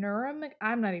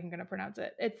not even gonna pronounce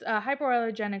it. It's a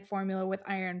hypoallergenic formula with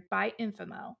iron by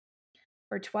Enfamil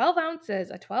for 12 ounces,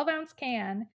 a 12-ounce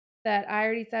can that I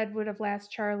already said would have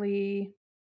last Charlie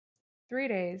 3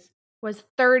 days, was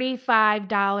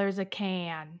 $35 a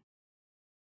can.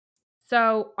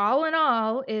 So, all in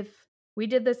all, if we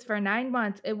did this for 9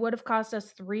 months, it would have cost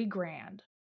us 3 grand.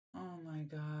 Oh my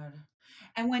god.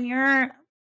 And and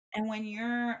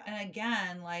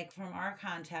again, like from our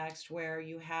context where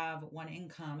you have one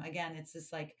income, again, it's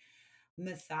this like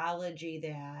mythology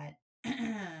that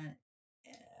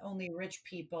only rich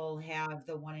people have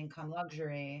the one income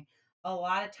luxury. A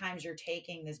lot of times you're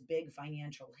taking this big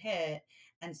financial hit.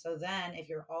 And so then if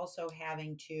you're also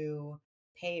having to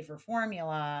pay for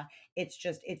formula, it's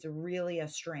really a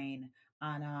strain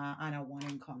on a one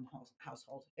income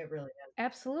household. It really is.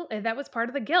 Absolutely, that was part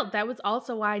of the guilt. That was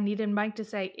also why I needed Mike to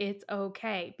say, "It's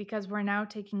okay," because we're now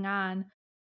taking on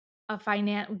a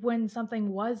when something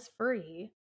was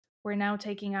free, we're now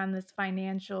taking on this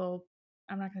financial,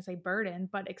 I'm not gonna say burden,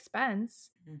 but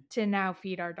expense Mm, to now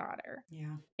feed our daughter.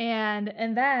 yeah. And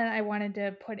then I wanted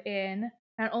to put in,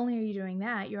 not only are you doing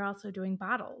that, you're also doing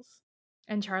bottles.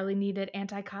 And Charlie needed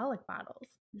anti-colic bottles,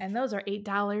 and those are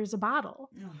 $8 a bottle.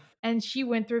 Ugh. And she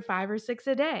went through 5 or 6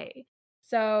 a day.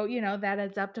 So, that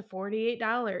adds up to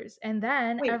 $48. And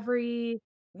then Wait, every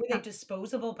were they huh,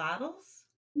 disposable bottles?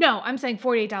 no, I'm saying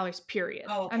 $48 period.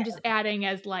 Oh, I'm okay, just okay. adding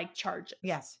as, like, charges.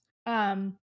 Yes.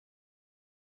 Um,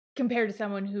 Compared to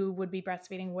someone who would be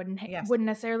breastfeeding, Yes. wouldn't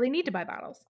necessarily need to buy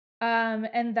bottles.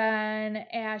 And then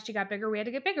as she got bigger, we had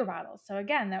to get bigger bottles. So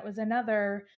again, that was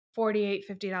another 48,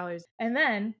 $50. And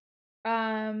then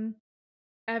um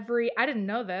I didn't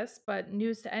know this, but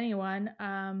news to anyone,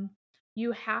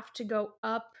 you have to go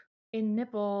up in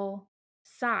nipple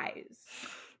size.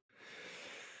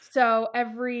 So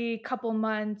every couple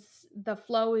months, the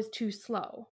flow is too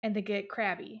slow and they get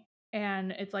crabby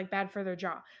and it's like bad for their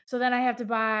jaw. So then I have to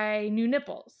buy new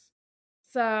nipples.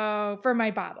 So for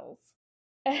my bottles.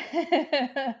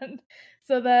 And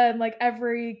so then like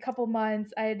every couple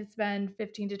months I had to spend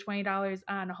 15 to $20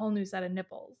 on a whole new set of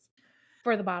nipples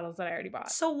for the bottles that I already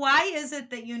bought. So why is it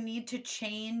that you need to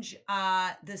change,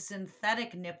 the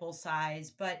synthetic nipple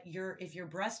size, but if you're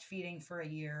breastfeeding for a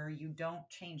year, you don't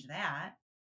change that?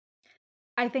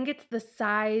 I think it's the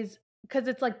size because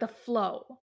it's like the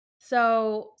flow.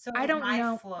 So So I is don't my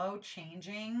know. flow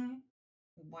changing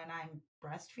when I'm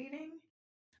breastfeeding?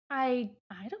 I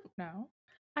don't know.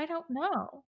 I don't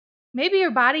know. Maybe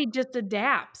your body just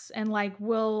adapts and, like,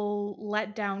 will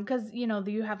let down because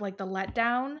you have, like, the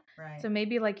letdown, Right, so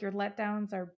maybe, like, your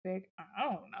letdowns are big. I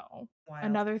don't know. wild.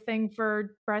 Another thing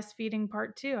for breastfeeding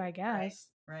part 2, I Right, guess.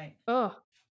 right. Ugh.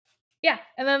 Yeah,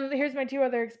 and then here's my 2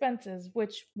 other expenses,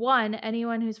 which 1,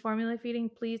 anyone who's formula feeding,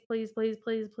 please, please, please,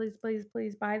 please, please, please,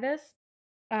 please buy this.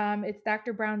 It's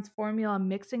Dr. Brown's formula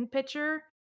mixing pitcher.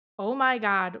 Oh my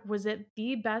god, was it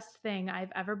the best thing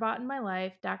I've ever bought in my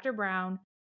life? Dr. Brown,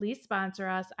 please sponsor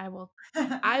us. I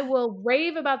will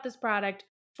rave about this product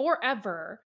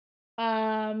forever.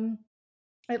 Um,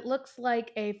 it looks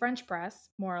like a French press,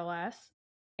 more or less,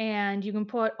 and you can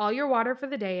put all your water for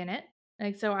the day in it.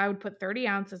 Like, so I would put 30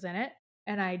 ounces in it,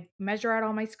 and I measure out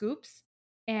all my scoops,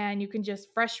 and you can just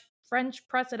fresh French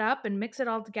press it up and mix it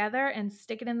all together and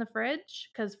stick it in the fridge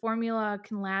because formula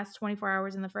can last 24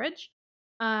 hours in the fridge.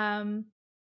 Um,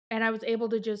 and I was able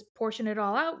to just portion it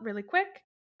all out really quick.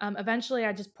 Eventually,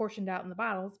 I just portioned out in the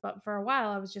bottles, but for a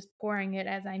while, I was just pouring it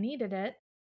as I needed it.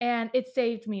 And it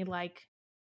saved me like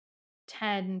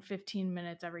 10, 15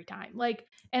 minutes every time. Like,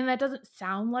 and that doesn't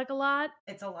sound like a lot,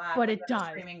 It's a lot but when you it have a does.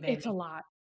 screaming It's a baby. lot.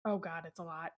 Oh God, it's a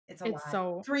lot. It's a It's lot.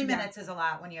 so, 3 yeah. minutes is a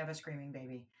lot when you have a screaming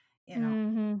baby, you know?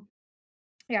 hmm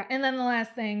Yeah, and then the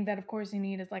last thing that of course you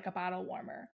need is like a bottle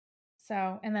warmer.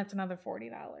 So, and that's another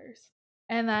 $40.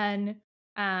 And then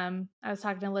I was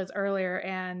talking to Liz earlier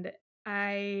and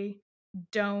I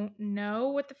don't know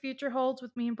what the future holds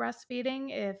with me and breastfeeding.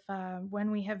 If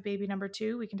when we have baby number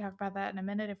 2, we can talk about that in a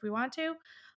minute if we want to.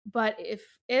 But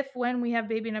if when we have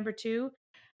baby number 2,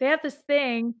 they have this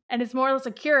thing and it's more or less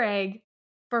a Keurig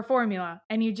for formula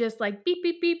and you just like beep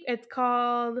beep beep. It's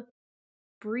called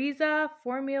Breeza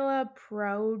Formula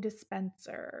Pro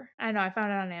Dispenser. I know, I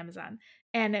found it on Amazon.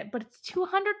 But it's $200.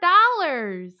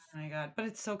 Oh my god, but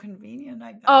it's so convenient,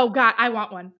 I bet. Oh god, I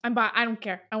want one. I don't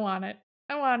care. I want it.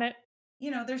 I want it.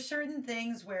 There's certain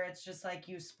things where it's just like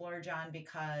you splurge on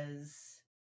because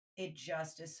it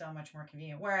just is so much more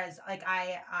convenient. Whereas like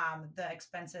the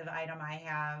expensive item I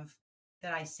have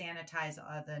that I sanitize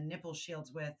the nipple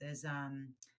shields with is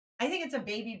I think it's a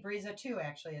Baby Breeza too,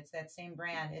 actually. It's that same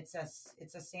brand. It's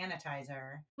a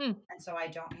sanitizer. Hmm. And so I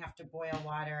don't have to boil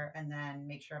water and then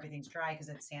make sure everything's dry because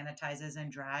it sanitizes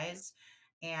and dries.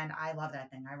 And I love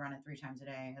that thing. I run it 3 times a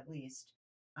day at least.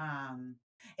 Um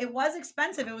it was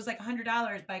expensive. It was like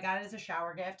 $100, but I got it as a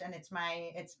shower gift, and it's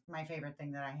my favorite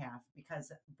thing that I have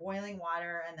because boiling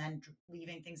water and then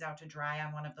leaving things out to dry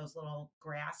on one of those little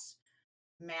grass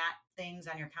mat things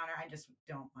on your counter, I just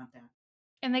don't want that.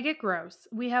 And they get gross.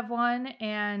 We have one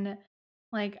and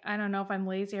like I don't know if I'm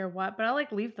lazy or what, but I'll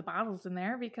like leave the bottles in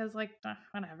there because like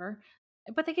whatever.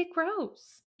 But they get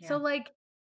gross. So Yeah, like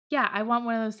yeah, I want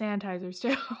one of those sanitizers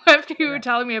too. After you were favorite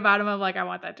telling me about them, I'm like, I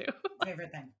want that too.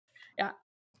 favorite thing. Yeah.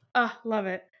 Love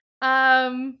it.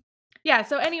 Um, yeah,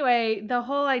 so anyway, the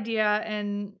whole idea,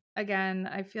 and again,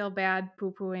 I feel bad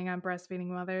poo-pooing on breastfeeding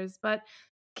mothers, but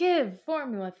give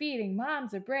formula feeding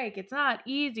moms a break. It's not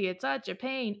easy. It's such a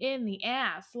pain in the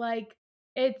ass. Like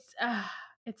it's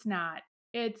not.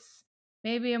 It's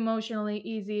maybe emotionally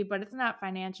easy, but it's not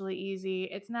financially easy.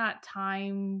 It's not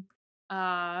time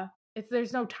it's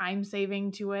there's no time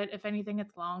saving to it. If anything,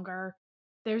 it's longer.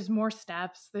 There's more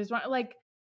steps. There's one like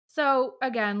so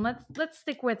again, let's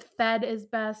stick with fed is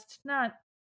best, not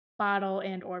bottle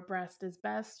and or breast is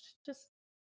best. Just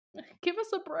give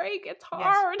us a break. It's Yes.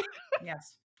 hard.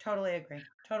 Yes, totally agree.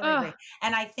 Totally Ugh. agree.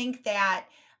 And I think that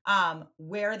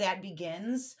where that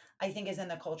begins, I think, is in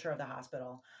the culture of the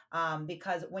hospital.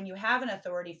 Because when you have an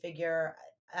authority figure,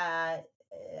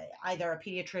 either a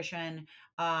pediatrician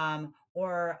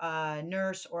or a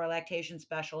nurse or a lactation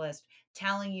specialist,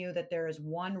 telling you that there is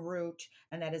one route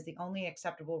and that is the only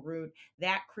acceptable route,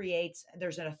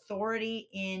 there's an authority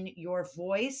in your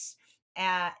voice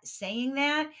saying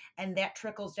that, and that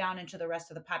trickles down into the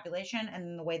rest of the population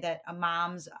and the way that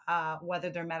moms, whether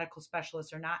they're medical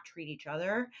specialists or not, treat each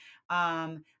other.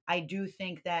 I do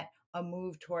think that a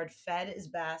move toward fed is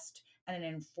best, and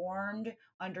an informed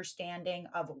understanding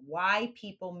of why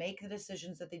people make the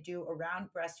decisions that they do around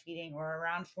breastfeeding or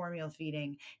around formula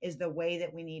feeding is the way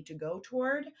that we need to go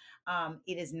toward.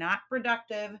 It is not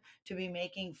productive to be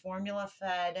making formula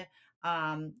fed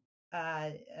um,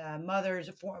 mothers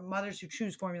who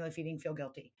choose formula feeding feel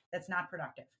guilty. That's not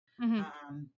productive. Mhm.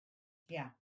 Um, yeah,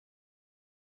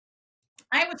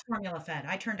 I was formula fed.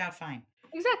 I turned out fine.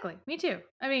 Exactly. Me too.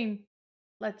 I mean,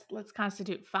 let's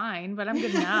constitute fine, but I'm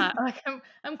good not. Like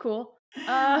I'm cool.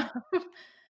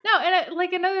 No, and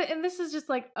like another and this is just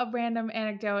like a random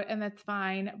anecdote and that's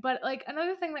fine. But like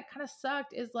another thing that kind of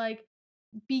sucked is like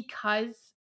because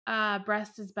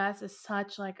breast is best is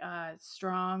such like a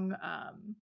strong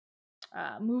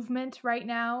movement right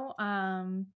now.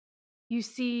 You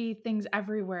see things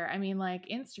everywhere. I mean, like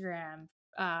Instagram,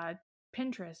 uh,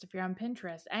 Pinterest, if you're on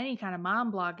Pinterest, any kind of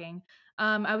mom blogging.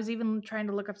 I was even trying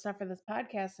to look up stuff for this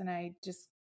podcast and I just,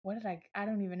 what did I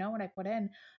don't even know what I put in,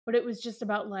 but it was just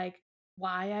about like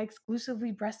why I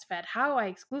exclusively breastfed, how I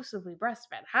exclusively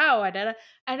breastfed, how I did it.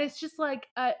 And it's just like,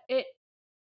 I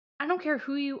don't care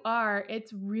who you are.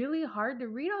 It's really hard to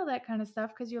read all that kind of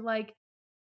stuff because you're like,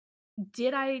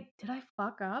 did I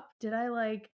fuck up? Did I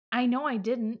like I know I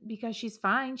didn't because she's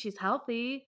fine, she's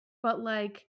healthy, but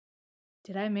like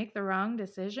did I make the wrong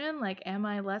decision? Like, am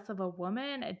I less of a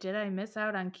woman? Did I miss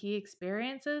out on key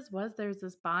experiences? Was there's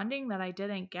this bonding that I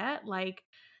didn't get? Like,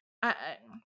 I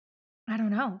don't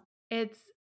know. It's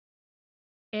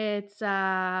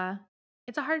uh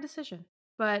it's a hard decision.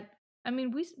 But I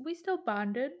mean, we still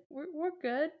bonded. We're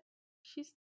good.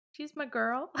 She's she's my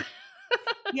girl.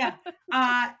 Yeah.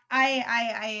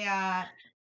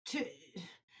 To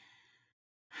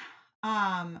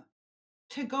um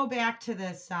to go back to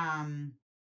this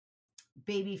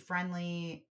baby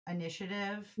friendly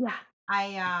initiative, Yeah.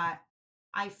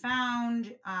 I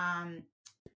found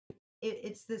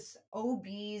it's this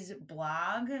OB's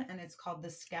blog, and it's called The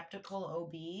Skeptical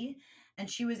OB. And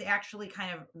she was actually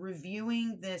kind of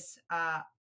reviewing this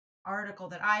article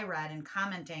that I read and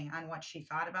commenting on what she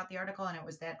thought about the article. And it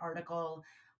was that article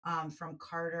from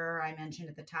Carter I mentioned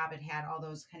at the top. It had all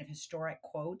those kind of historic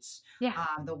quotes, Yeah.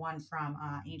 the one from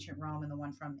ancient Rome and the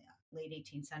one from late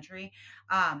 18th century.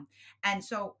 Um, and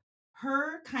so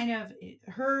her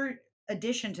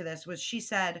addition to this was, she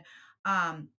said,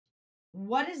 um,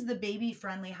 what is the baby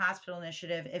friendly hospital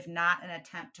initiative if not an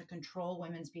attempt to control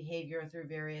women's behavior through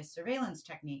various surveillance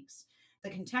techniques? The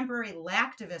contemporary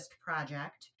Lactivist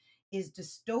Project is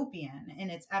dystopian in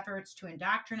its efforts to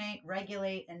indoctrinate,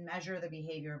 regulate, and measure the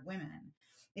behavior of women.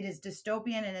 It is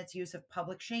dystopian in its use of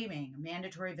public shaming,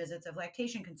 mandatory visits of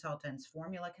lactation consultants,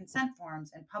 formula consent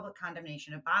forms, and public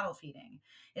condemnation of bottle feeding.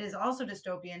 It is also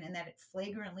dystopian in that it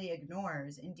flagrantly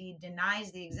ignores, indeed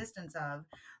denies the existence of,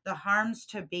 the harms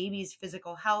to babies'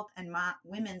 physical health and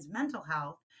women's mental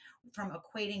health from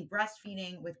equating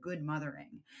breastfeeding with good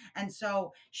mothering. And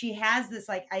so she has this,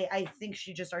 like, I think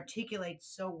she just articulates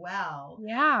so well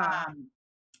Yeah. um,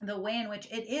 the way in which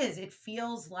it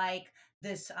feels like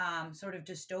this sort of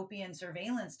dystopian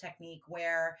surveillance technique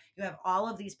where you have all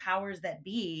of these powers that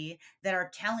be that are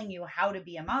telling you how to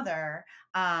be a mother,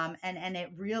 and it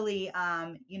really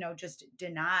just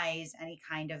denies any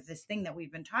kind of this thing that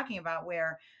we've been talking about,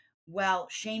 where, well,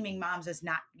 shaming moms is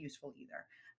not useful either.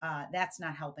 That's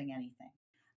not helping anything.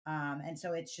 And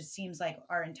so it just seems like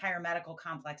our entire medical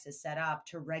complex is set up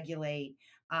to regulate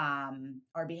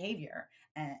our behavior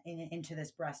into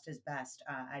this breast is best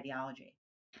ideology.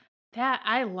 That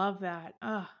I love that.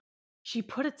 Oh, she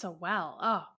put it so well.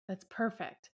 Oh, that's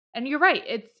perfect. And you're right.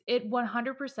 It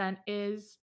 100%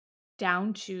 is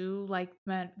down to like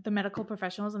the medical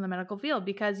professionals in the medical field,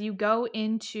 because you go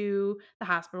into the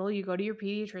hospital, you go to your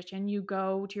pediatrician, you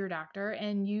go to your doctor,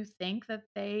 and you think that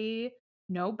they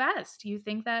know best. You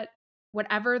think that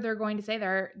whatever they're going to say,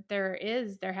 there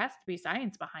has to be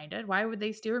science behind it. Why would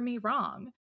they steer me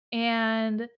wrong?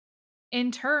 And in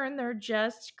turn, they're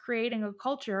just creating a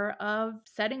culture of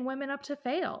setting women up to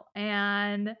fail.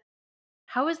 And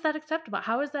how is that acceptable?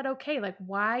 How is that okay? Like,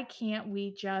 why can't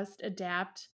we just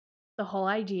adapt the whole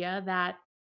idea that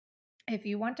if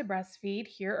you want to breastfeed,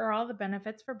 here are all the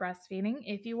benefits for breastfeeding.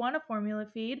 If you want to formula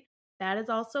feed, that is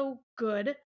also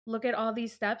good. Look at all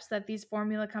these steps that these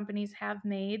formula companies have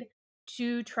made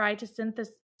to try to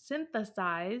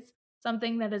synthesize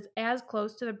something that is as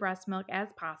close to the breast milk as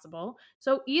possible.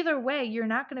 So, either way, you're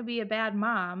not going to be a bad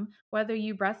mom, whether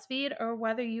you breastfeed or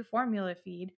whether you formula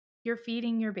feed. You're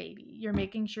feeding your baby. You're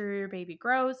making sure your baby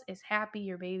grows, is happy,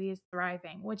 your baby is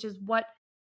thriving, which is what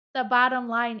the bottom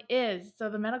line is. So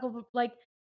the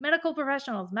medical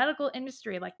professionals, medical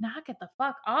industry, like, knock it the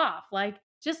fuck off. Like,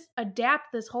 just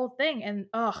adapt this whole thing. And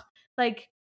like,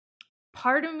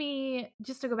 part of me,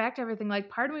 just to go back to everything, like,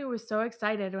 part of me was so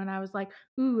excited when I was like,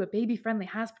 ooh, a baby friendly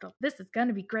hospital. This is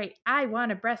gonna be great. I want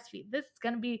to breastfeed. This is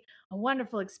gonna be a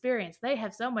wonderful experience. They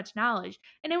have so much knowledge.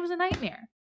 And it was a nightmare.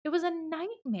 It was a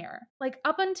nightmare. Like,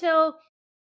 up until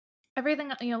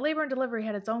everything, labor and delivery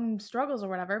had its own struggles or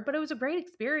whatever, but it was a great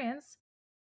experience.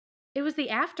 It was the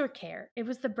aftercare, it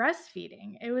was the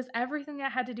breastfeeding, it was everything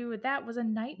that had to do with that was a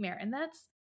nightmare, and that's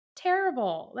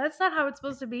terrible. That's not how it's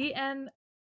supposed to be, and,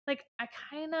 like, I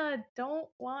kinda don't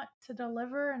want to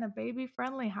deliver in a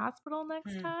baby-friendly hospital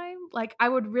next Hmm. time. Like, I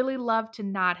would really love to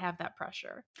not have that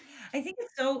pressure. I think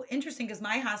it's so interesting because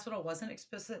my hospital wasn't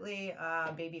explicitly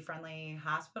a baby friendly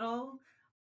hospital,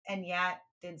 and yet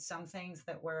did some things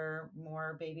that were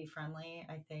more baby friendly,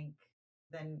 I think,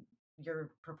 than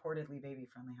your purportedly baby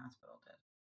friendly hospital did.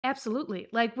 Absolutely.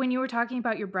 Like, when you were talking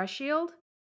about your breast shield,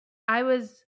 I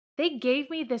was they gave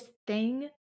me this thing.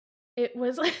 It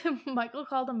was Michael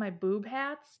called them my boob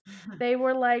hats. They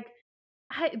were like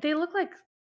they look like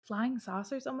flying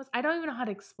saucers almost. I don't even know how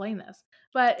to explain this,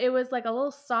 but it was like a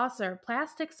little saucer,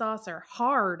 plastic saucer,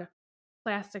 hard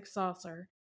plastic saucer,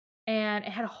 and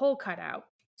it had a hole cut out.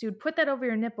 So you'd put that over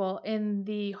your nipple in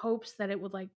the hopes that it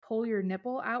would like pull your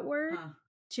nipple outward. Huh.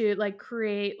 to, like,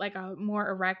 create, like, a more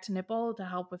erect nipple to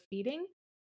help with feeding,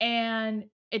 and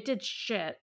it did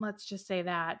shit, let's just say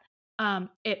that.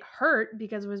 It hurt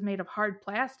because it was made of hard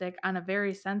plastic on a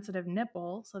very sensitive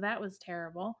nipple, so that was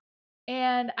terrible,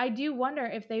 and I do wonder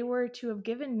if they were to have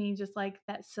given me just, like,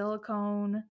 that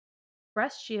silicone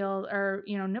breast shield or,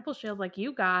 nipple shield like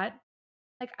you got,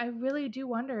 like, I really do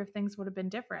wonder if things would have been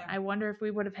different. Yeah. I wonder if we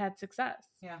would have had success.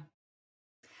 Yeah.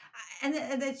 And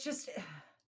it's just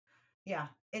yeah,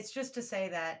 it's just to say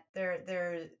that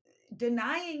they're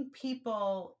denying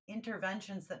people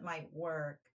interventions that might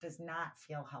work does not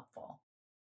feel helpful.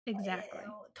 Exactly.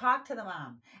 Talk to the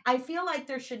mom. I feel like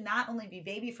there should not only be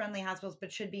baby-friendly hospitals,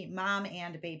 but should be mom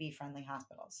and baby-friendly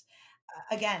hospitals.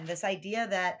 Again, this idea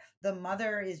that the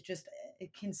mother is just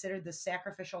considered the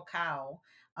sacrificial cow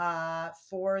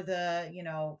for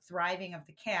the thriving of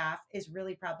the calf is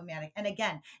really problematic. And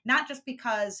again, not just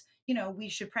because we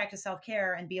should practice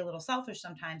self-care and be a little selfish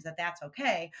sometimes, that's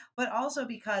okay, but also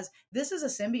because this is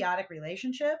a symbiotic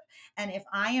relationship, and if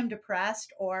I am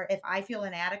depressed, or if I feel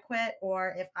inadequate,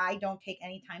 or if I don't take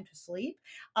any time to sleep,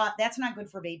 that's not good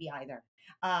for baby either.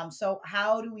 So,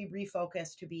 how do we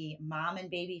refocus to be mom and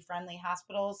baby friendly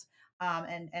hospitals,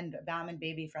 and mom and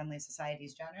baby friendly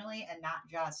societies generally, and not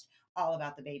just all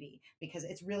about the baby, because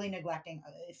it's really neglecting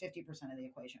 50% of the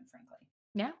equation, frankly.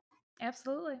 Yeah.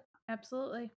 Absolutely.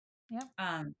 Absolutely. Yeah.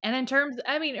 Um, And in terms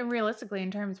I mean, and realistically,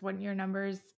 in terms when your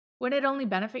numbers would it only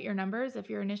benefit your numbers if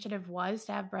your initiative was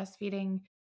to have breastfeeding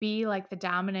be, like, the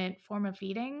dominant form of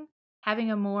feeding?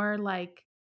 Having a more, like,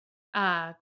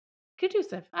 uh,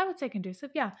 conducive, I would say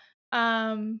conducive, yeah,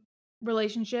 um,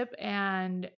 relationship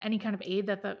and any kind of aid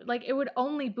that it would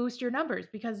only boost your numbers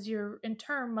because your in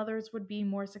turn, mothers would be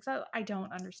more successful. I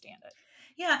don't understand it.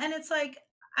 Yeah, and it's like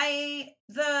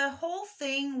the whole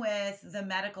thing with the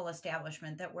medical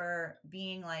establishment that we're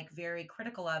being like very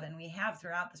critical of, and we have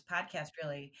throughout this podcast,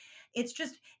 really,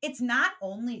 it's not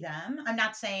only them. I'm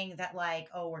not saying that like,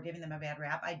 oh, we're giving them a bad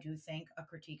rap. I do think a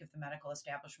critique of the medical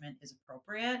establishment is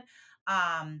appropriate.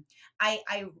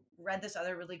 I read this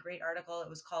other really great article. It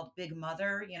was called Big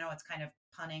Mother. It's kind of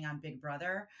punning on Big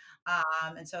Brother.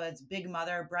 And so it's Big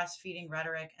Mother, breastfeeding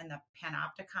rhetoric, and the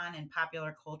panopticon in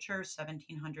popular culture,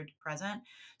 1700 to present.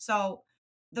 So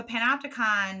the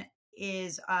panopticon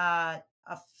is a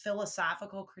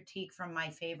philosophical critique from my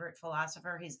favorite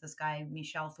philosopher. He's this guy,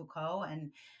 Michel Foucault.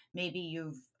 And maybe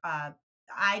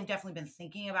I've definitely been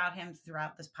thinking about him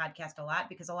throughout this podcast a lot,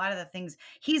 because a lot of the things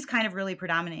he's kind of really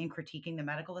predominant in critiquing the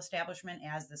medical establishment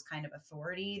as this kind of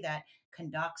authority that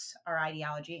conducts our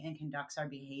ideology and conducts our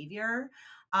behavior.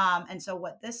 And so,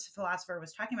 what this philosopher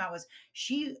was talking about was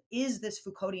she is this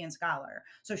Foucauldian scholar.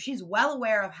 So, she's well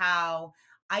aware of how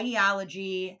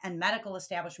ideology and medical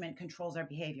establishment controls our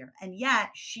behavior. And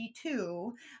yet, she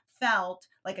too felt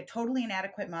like a totally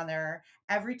inadequate mother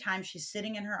every time she's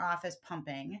sitting in her office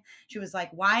pumping. She was like,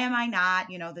 why am I not,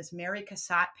 this Mary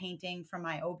Cassatt painting from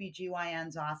my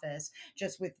OBGYN's office,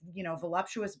 just with,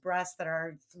 voluptuous breasts that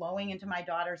are flowing into my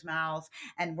daughter's mouth,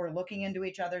 and we're looking into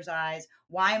each other's eyes.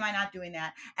 Why am I not doing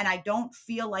that? And I don't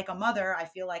feel like a mother. I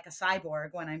feel like a cyborg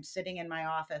when I'm sitting in my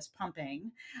office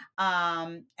pumping.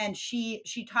 And she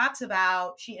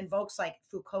invokes like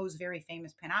Foucault's very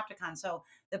famous panopticon. So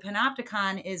the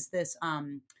panopticon is this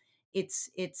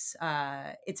it's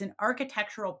an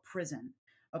architectural prison.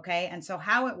 Okay. And so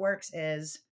how it works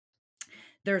is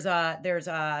there's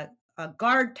a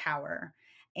guard tower,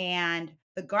 and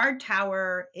the guard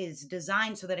tower is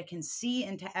designed so that it can see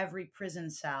into every prison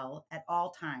cell at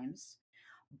all times,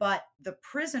 but the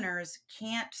prisoners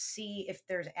can't see if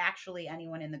there's actually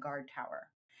anyone in the guard tower.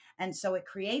 And so it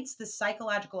creates this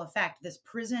psychological effect, this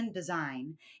prison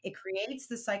design. It creates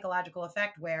this psychological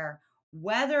effect where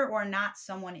whether or not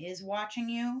someone is watching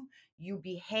you, you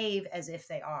behave as if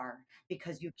they are,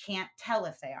 because you can't tell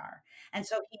if they are. And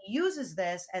so he uses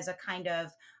this as a kind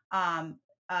of um,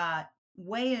 uh,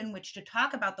 way in which to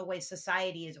talk about the way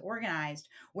society is organized,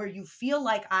 where you feel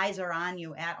like eyes are on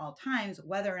you at all times,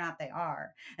 whether or not they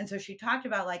are. And so she talked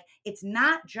about like, it's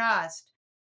not just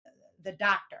the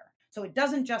doctor. So it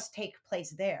doesn't just take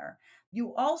place there.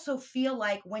 You also feel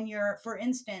like when you're, for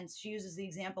instance, she uses the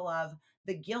example of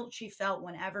the guilt she felt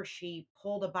whenever she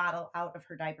pulled a bottle out of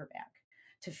her diaper bag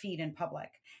to feed in public.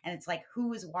 And it's like,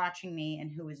 who is watching me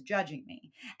and who is judging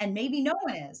me? And maybe no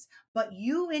one is, but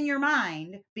you in your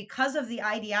mind, because of the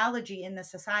ideology in the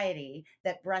society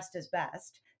that breast is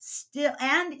best, still,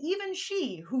 and even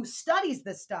she who studies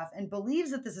this stuff and believes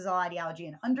that this is all ideology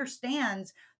and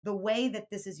understands the way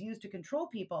that this is used to control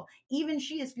people, even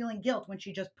she is feeling guilt when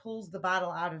she just pulls the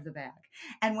bottle out of the bag.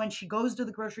 And when she goes to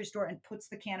the grocery store and puts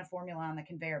the can of formula on the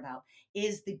conveyor belt,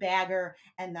 is the bagger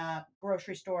and the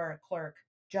grocery store clerk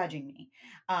judging me?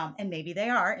 And maybe they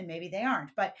are, and maybe they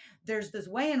aren't. But there's this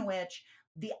way in which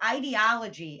the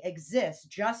ideology exists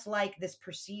just like this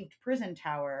perceived prison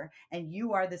tower, and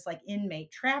you are this like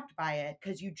inmate trapped by it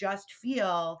because you just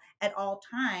feel at all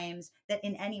times that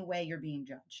in any way you're being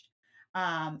judged.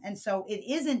 And so it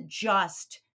isn't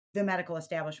just the medical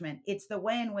establishment, it's the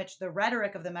way in which the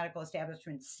rhetoric of the medical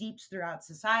establishment seeps throughout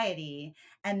society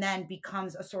and then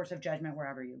becomes a source of judgment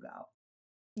wherever you go.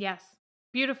 Yes.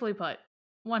 Beautifully put.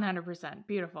 100%.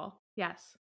 Beautiful.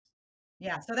 Yes.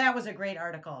 Yeah, so that was a great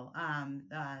article,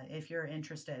 if you're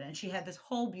interested. And she had this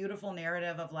whole beautiful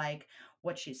narrative of like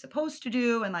what she's supposed to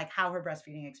do and like how her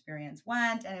breastfeeding experience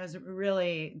went, and it was a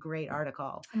really great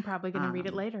article. I'm probably gonna read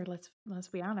it Um, later. Let's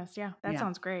be honest. Yeah, that yeah.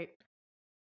 sounds great.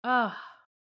 Oh,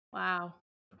 wow.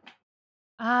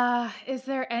 Is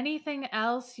there anything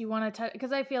else you want to touch?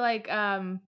 Because I feel like,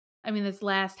 I mean, this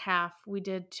last half we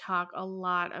did talk a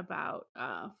lot about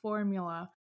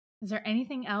formula. Is there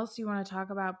anything else you want to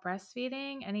talk about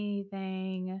breastfeeding?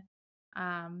 Anything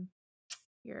um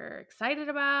you're excited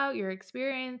about, you're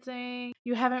experiencing?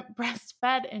 You haven't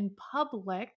breastfed in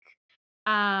public,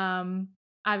 um,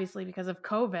 obviously because of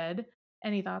COVID.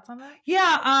 Any thoughts on that?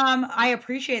 Yeah, I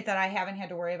appreciate that I haven't had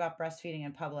to worry about breastfeeding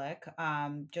in public,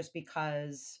 just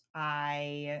because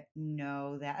I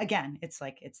know that again, it's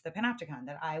like it's the panopticon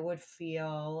that I would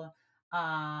feel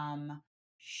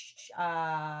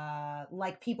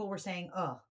like people were saying,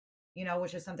 oh,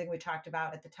 which is something we talked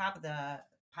about at the top of the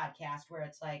podcast, where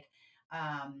it's like,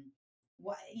 um,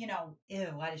 what, ew,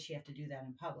 why does she have to do that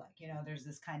in public? There's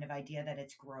this kind of idea that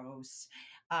it's gross.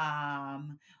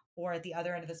 Or at the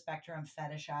other end of the spectrum,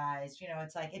 fetishized.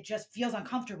 It's like it just feels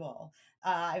uncomfortable.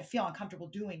 I feel uncomfortable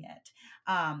doing it.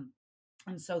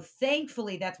 And so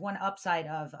thankfully that's one upside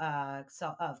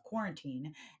of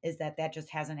quarantine, is that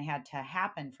just hasn't had to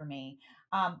happen for me.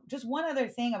 Just one other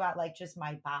thing about like just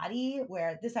my body,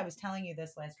 where this, I was telling you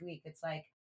this last week, it's like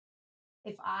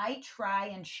if I try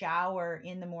and shower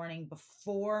in the morning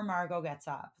before Margot gets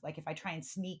up, like if I try and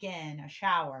sneak in a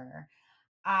shower,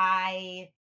 I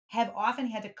have often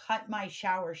had to cut my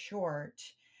shower short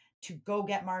to go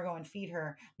get Margot and feed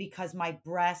her because my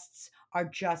breasts are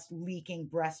just leaking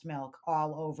breast milk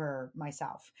all over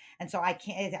myself. And so I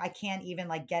can't even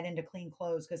like get into clean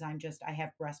clothes because I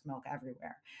have breast milk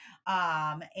everywhere.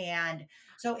 And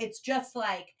so it's just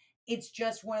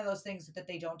one of those things that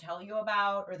they don't tell you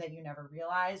about or that you never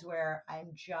realize, where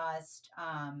I'm just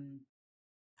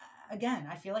again,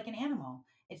 I feel like an animal.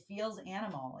 It feels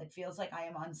animal. It feels like I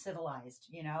am uncivilized.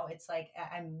 It's like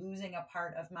I'm losing a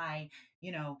part of my,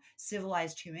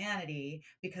 civilized humanity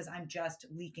because I'm just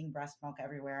leaking breast milk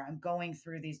everywhere. I'm going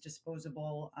through these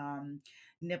disposable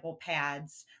nipple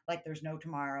pads like there's no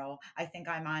tomorrow. I think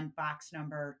I'm on box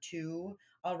number 2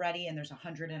 already, and there's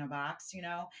 100 in a box,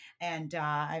 and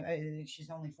she's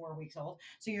only 4 weeks old.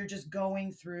 So you're just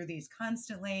going through these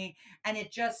constantly, and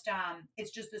it's just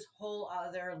this whole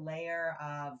other layer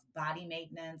of body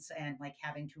maintenance and like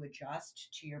having to adjust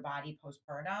to your body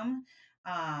postpartum,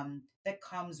 that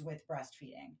comes with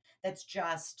breastfeeding. That's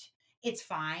just, it's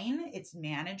fine, it's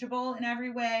manageable in every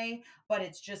way, but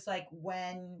it's just like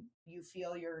when you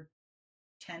feel your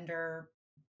tender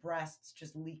breasts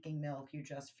just leaking milk, you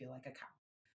just feel like a cow.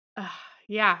 Ugh,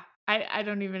 yeah, I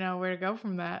don't even know where to go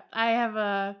from that.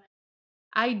 I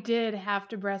did have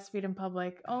to breastfeed in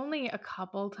public only a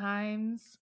couple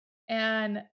times,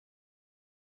 and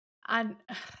I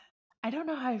I don't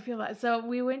know how I feel about it. So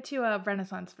we went to a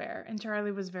Renaissance fair, and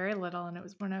Charlie was very little, and it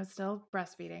was when I was still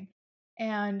breastfeeding,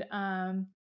 and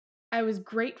I was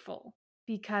grateful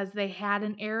because they had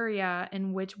an area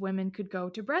in which women could go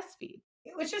to breastfeed.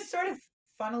 Which is sort of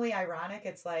funnily ironic.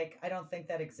 It's like I don't think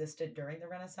that existed during the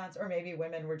Renaissance, or maybe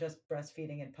women were just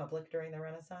breastfeeding in public during the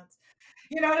Renaissance.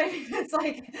 You know what I mean? It's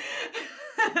like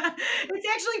it's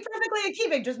actually perfectly in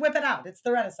keeping. Just whip it out. It's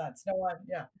the Renaissance. No one,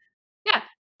 yeah. Yeah.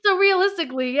 So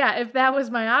realistically, yeah, if that was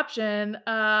my option,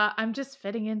 I'm just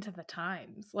fitting into the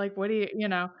times. Like, what do you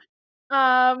know?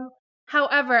 Um,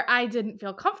 However, I didn't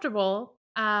feel comfortable,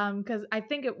 because I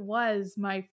think it was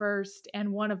my first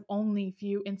and one of only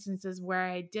few instances where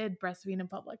I did breastfeed in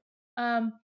public.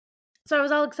 Um, so I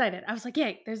was all excited. I was like,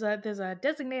 "Yay, there's a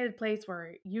designated place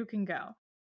where you can go."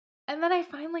 And then I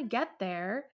finally get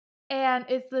there, and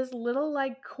it's this little,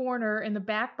 like, corner in the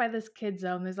back by this kid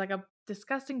zone. There's, like, a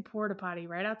disgusting porta potty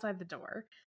right outside the door.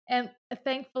 And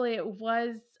thankfully it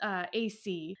was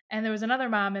AC, and there was another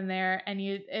mom in there, and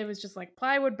it was just like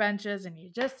plywood benches, and you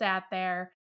just sat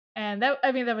there, and that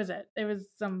was it. It was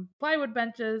some plywood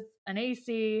benches, an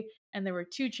AC, and there were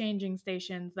two changing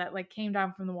stations that like came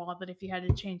down from the wall that if you had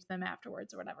to change them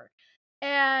afterwards or whatever.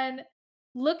 And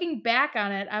looking back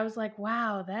on it, I was like,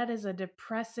 wow, that is a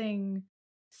depressing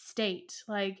state.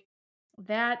 Like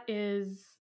that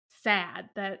is sad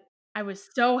that I was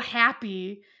so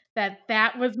happy that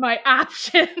that was my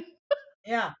option.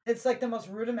 Yeah, it's like the most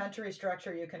rudimentary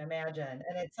structure you can imagine,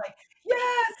 and it's like,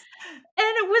 "Yes!" And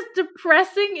it was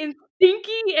depressing and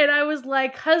stinky, and I was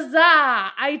like,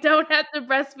 "Huzzah! I don't have to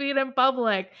breastfeed in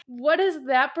public." What is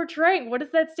that portraying? What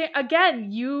is that stand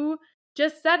again, you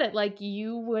just said it, like,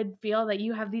 you would feel that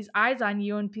you have these eyes on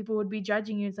you and people would be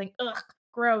judging you and saying, "Ugh,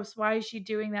 gross, why is she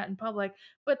doing that in public?"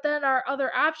 But then our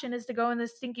other option is to go in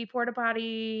this stinky porta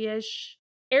potty-ish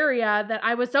area that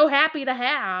I was so happy to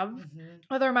have. Mhm.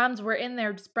 Other moms were in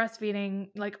there just breastfeeding,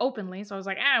 like, openly, so I was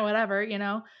like, "Ah, whatever," you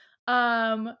know?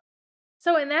 Um,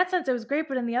 so in that sense, it was great,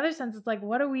 but in the other sense, it's like,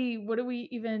 what are we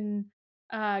even,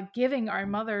 giving our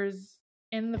mothers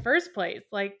in the first place?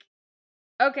 Like,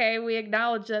 okay, we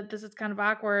acknowledge that this is kind of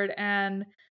awkward and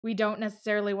we don't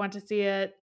necessarily want to see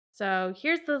it. So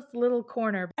here's this little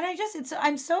corner. And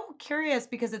I'm so curious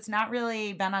because it's not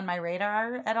really been on my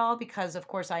radar at all because, of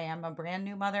course, I am a brand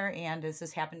new mother and this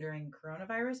has happened during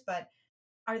coronavirus, but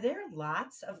are there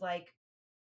lots of, like,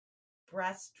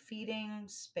 breastfeeding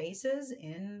spaces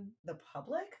in the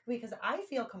public? Because I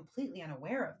feel completely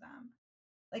unaware of them.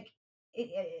 Like,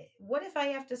 what if I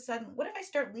have to what if I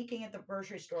start leaking at the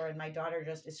grocery store and my daughter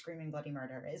just is screaming bloody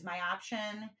murder? Is my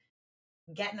option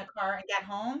get in the car and get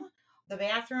home? The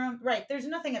bathroom? Right. There's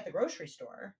nothing at the grocery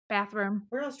store. Bathroom.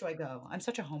 Where else do I go? I'm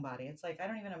such a homebody. It's like I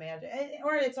don't even imagine.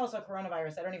 Or it's also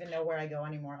coronavirus. I don't even know where I go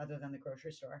anymore other than the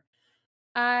grocery store.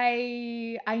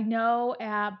 I know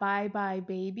at Bye Bye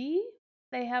Baby,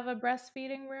 they have a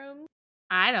breastfeeding room.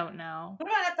 I don't know. What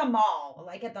about at the mall?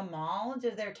 Like at the mall,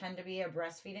 does there tend to be a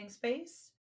breastfeeding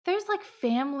space? There's, like,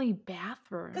 family Because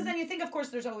bathrooms. then you think, of course,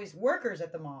 there's always workers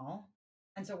at the mall.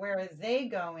 And so where are they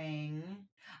going?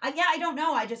 Yeah, I don't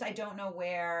know. I don't know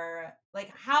where,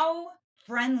 like, how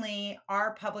friendly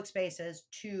are public spaces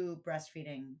to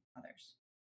breastfeeding mothers?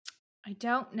 I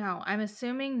don't know. I'm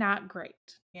assuming not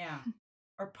great. Yeah.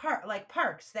 Or like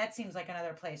parks. That seems like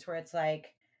another place where it's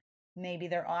like maybe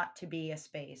there ought to be a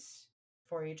space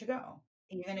for you to go.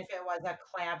 Even if it was a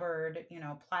clabbered,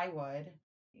 plywood,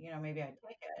 maybe I'd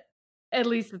take it. At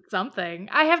least it's something.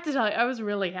 I have to tell you, I was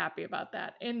really happy about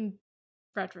that in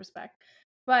retrospect.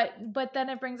 But then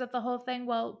it brings up the whole thing,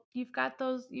 well, you've got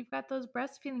those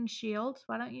breastfeeding shields.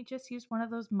 Why don't you just use one of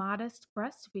those modest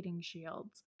breastfeeding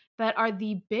shields that are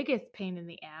the biggest pain in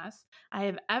the ass I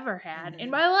have ever had in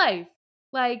Mhm. my life?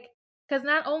 Like, because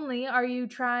not only are you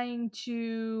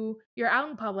you're out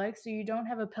in public, so you don't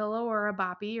have a pillow or a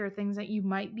boppy or things that you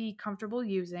might be comfortable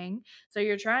using. So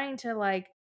you're trying to like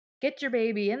get your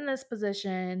baby in this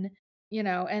position,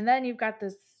 and then you've got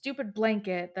this stupid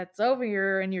blanket that's over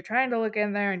your, and you're trying to look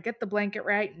in there and get the blanket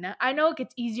right. And I know it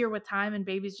gets easier with time and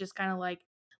babies just kind of like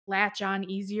latch on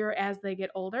easier as they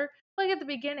get older. But like at the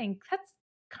beginning, that's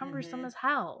cumbersome Mhm. as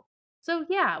hell. So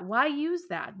yeah, why use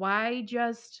that? Why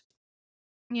just,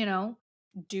 you know,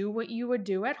 do what you would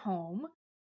do at home,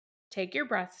 take your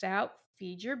breast out,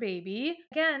 feed your baby.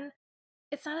 Again,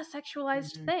 it's not a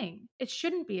sexualized Mhm. thing. It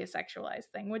shouldn't be a sexualized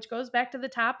thing, which goes back to the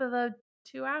top of the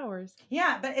 2 hours.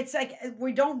 Yeah, but it's like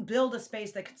we don't build a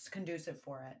space that's conducive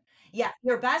for it. Yeah,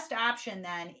 your best option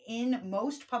then in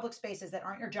most public spaces that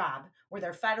aren't your job, where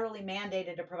they're federally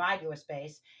mandated to provide you a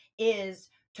space, is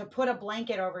to put a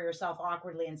blanket over yourself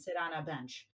awkwardly and sit on a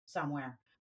bench somewhere.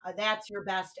 That's your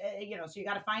best, so you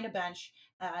got to find a bench.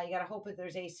 You got to hope that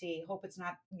there's AC, hope it's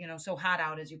not, so hot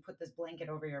out as you put this blanket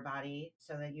over your body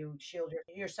so that you shield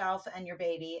yourself and your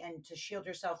baby and to shield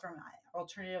yourself from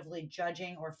alternatively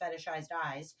judging or fetishized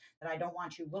eyes that I don't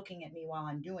want you looking at me while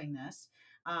I'm doing this.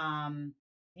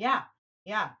 Yeah,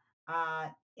 yeah.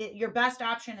 Your best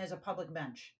option is a public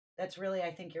bench. That's really,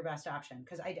 I think, your best option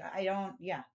because I don't,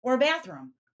 yeah, or a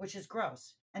bathroom, which is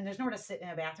gross. And there's nowhere to sit in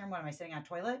a bathroom. What am I sitting on a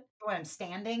toilet? What I'm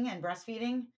standing and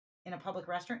breastfeeding in a public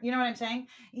restaurant? You know what I'm saying?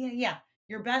 Yeah, yeah.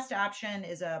 Your best option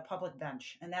is a public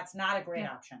bench, and that's not a great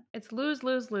Yeah. option. It's lose,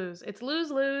 lose, lose. It's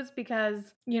lose, lose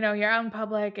because, you're out in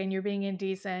public and you're being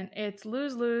indecent. It's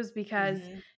lose, lose because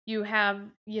Hmm.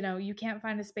 you can't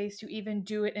find a space to even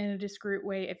do it in a discreet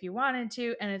way if you wanted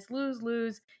to. And it's lose,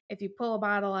 lose if you pull a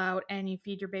bottle out and you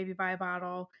feed your baby by a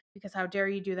bottle because how dare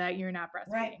you do that? You're not Right.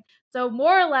 breastfeeding. So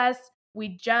more or less, we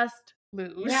just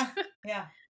lose. Yeah. Yeah.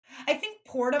 I think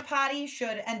porta potty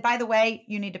should, and by the way,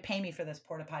 you need to pay me for this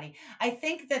porta potty. I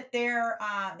think that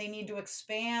they need to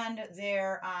expand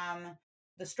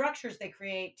the structures they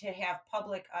create to have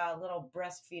public little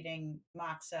breastfeeding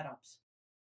mock setups.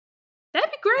 That'd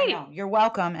be I know. great. You're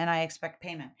welcome, and I expect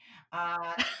payment.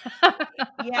 Uh,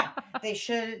 Yeah,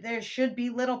 there should be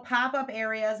little pop-up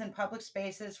areas in public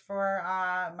spaces for,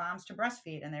 moms to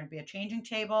breastfeed, and there'd be a changing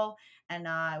table, and,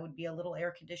 it would be a little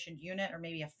air-conditioned unit or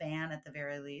maybe a fan at the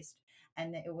very least,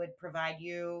 and it would provide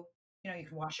you, you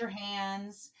can wash your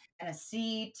hands and a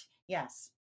seat. Yes,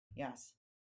 yes.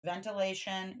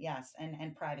 Ventilation, yes,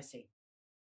 and privacy.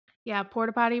 Yeah,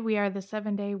 porta potty, we are the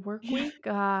 7-day work Yeah.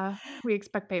 week. We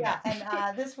expect payment. Yeah,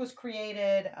 and, this was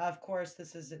created, of course,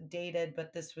 this is dated,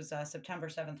 but this was, September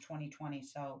 7th, 2020,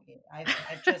 so,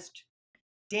 I've just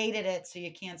dated it so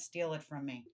you can't steal it from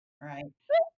me, right?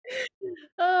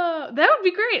 Oh, that would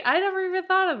be great. I never even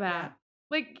thought of Yeah. that.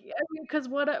 Like, I mean, because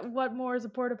what more is a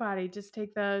porta potty? Just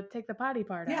take the potty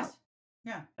part out. Yes.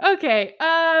 Yeah. Okay,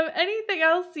 anything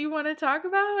else you wanna talk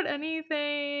about?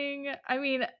 Anything I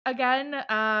mean, again,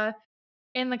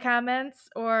 in the comments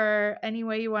or any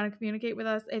way you wanna communicate with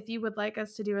us, if you would like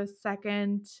us to do a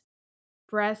second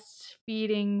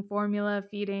breastfeeding, formula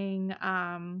feeding,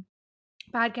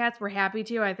 podcasts, we're happy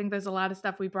to. I think there's a lot of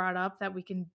stuff we brought up that we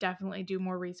can definitely do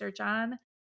more research on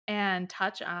and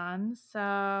touch on. So,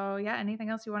 yeah, anything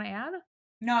else you wanna add?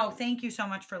 No, thank you so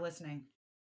much for listening.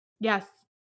 Yes.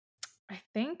 I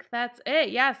think that's it.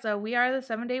 Yeah, so we are the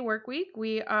 7-day work week.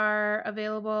 We are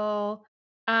available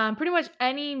pretty much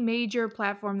any major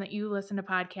platform that you listen to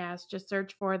podcasts. Just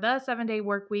search for the 7-day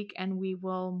work week and we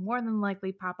will more than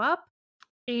likely pop up.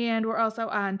 And we're also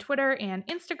on Twitter and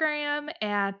Instagram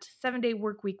at 7-day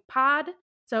work week pod.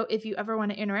 So if you ever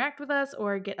want to interact with us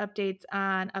or get updates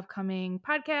on upcoming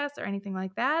podcasts or anything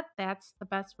like that, that's the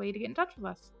best way to get in touch with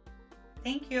us.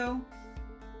 Thank you.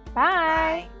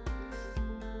 Bye. Bye.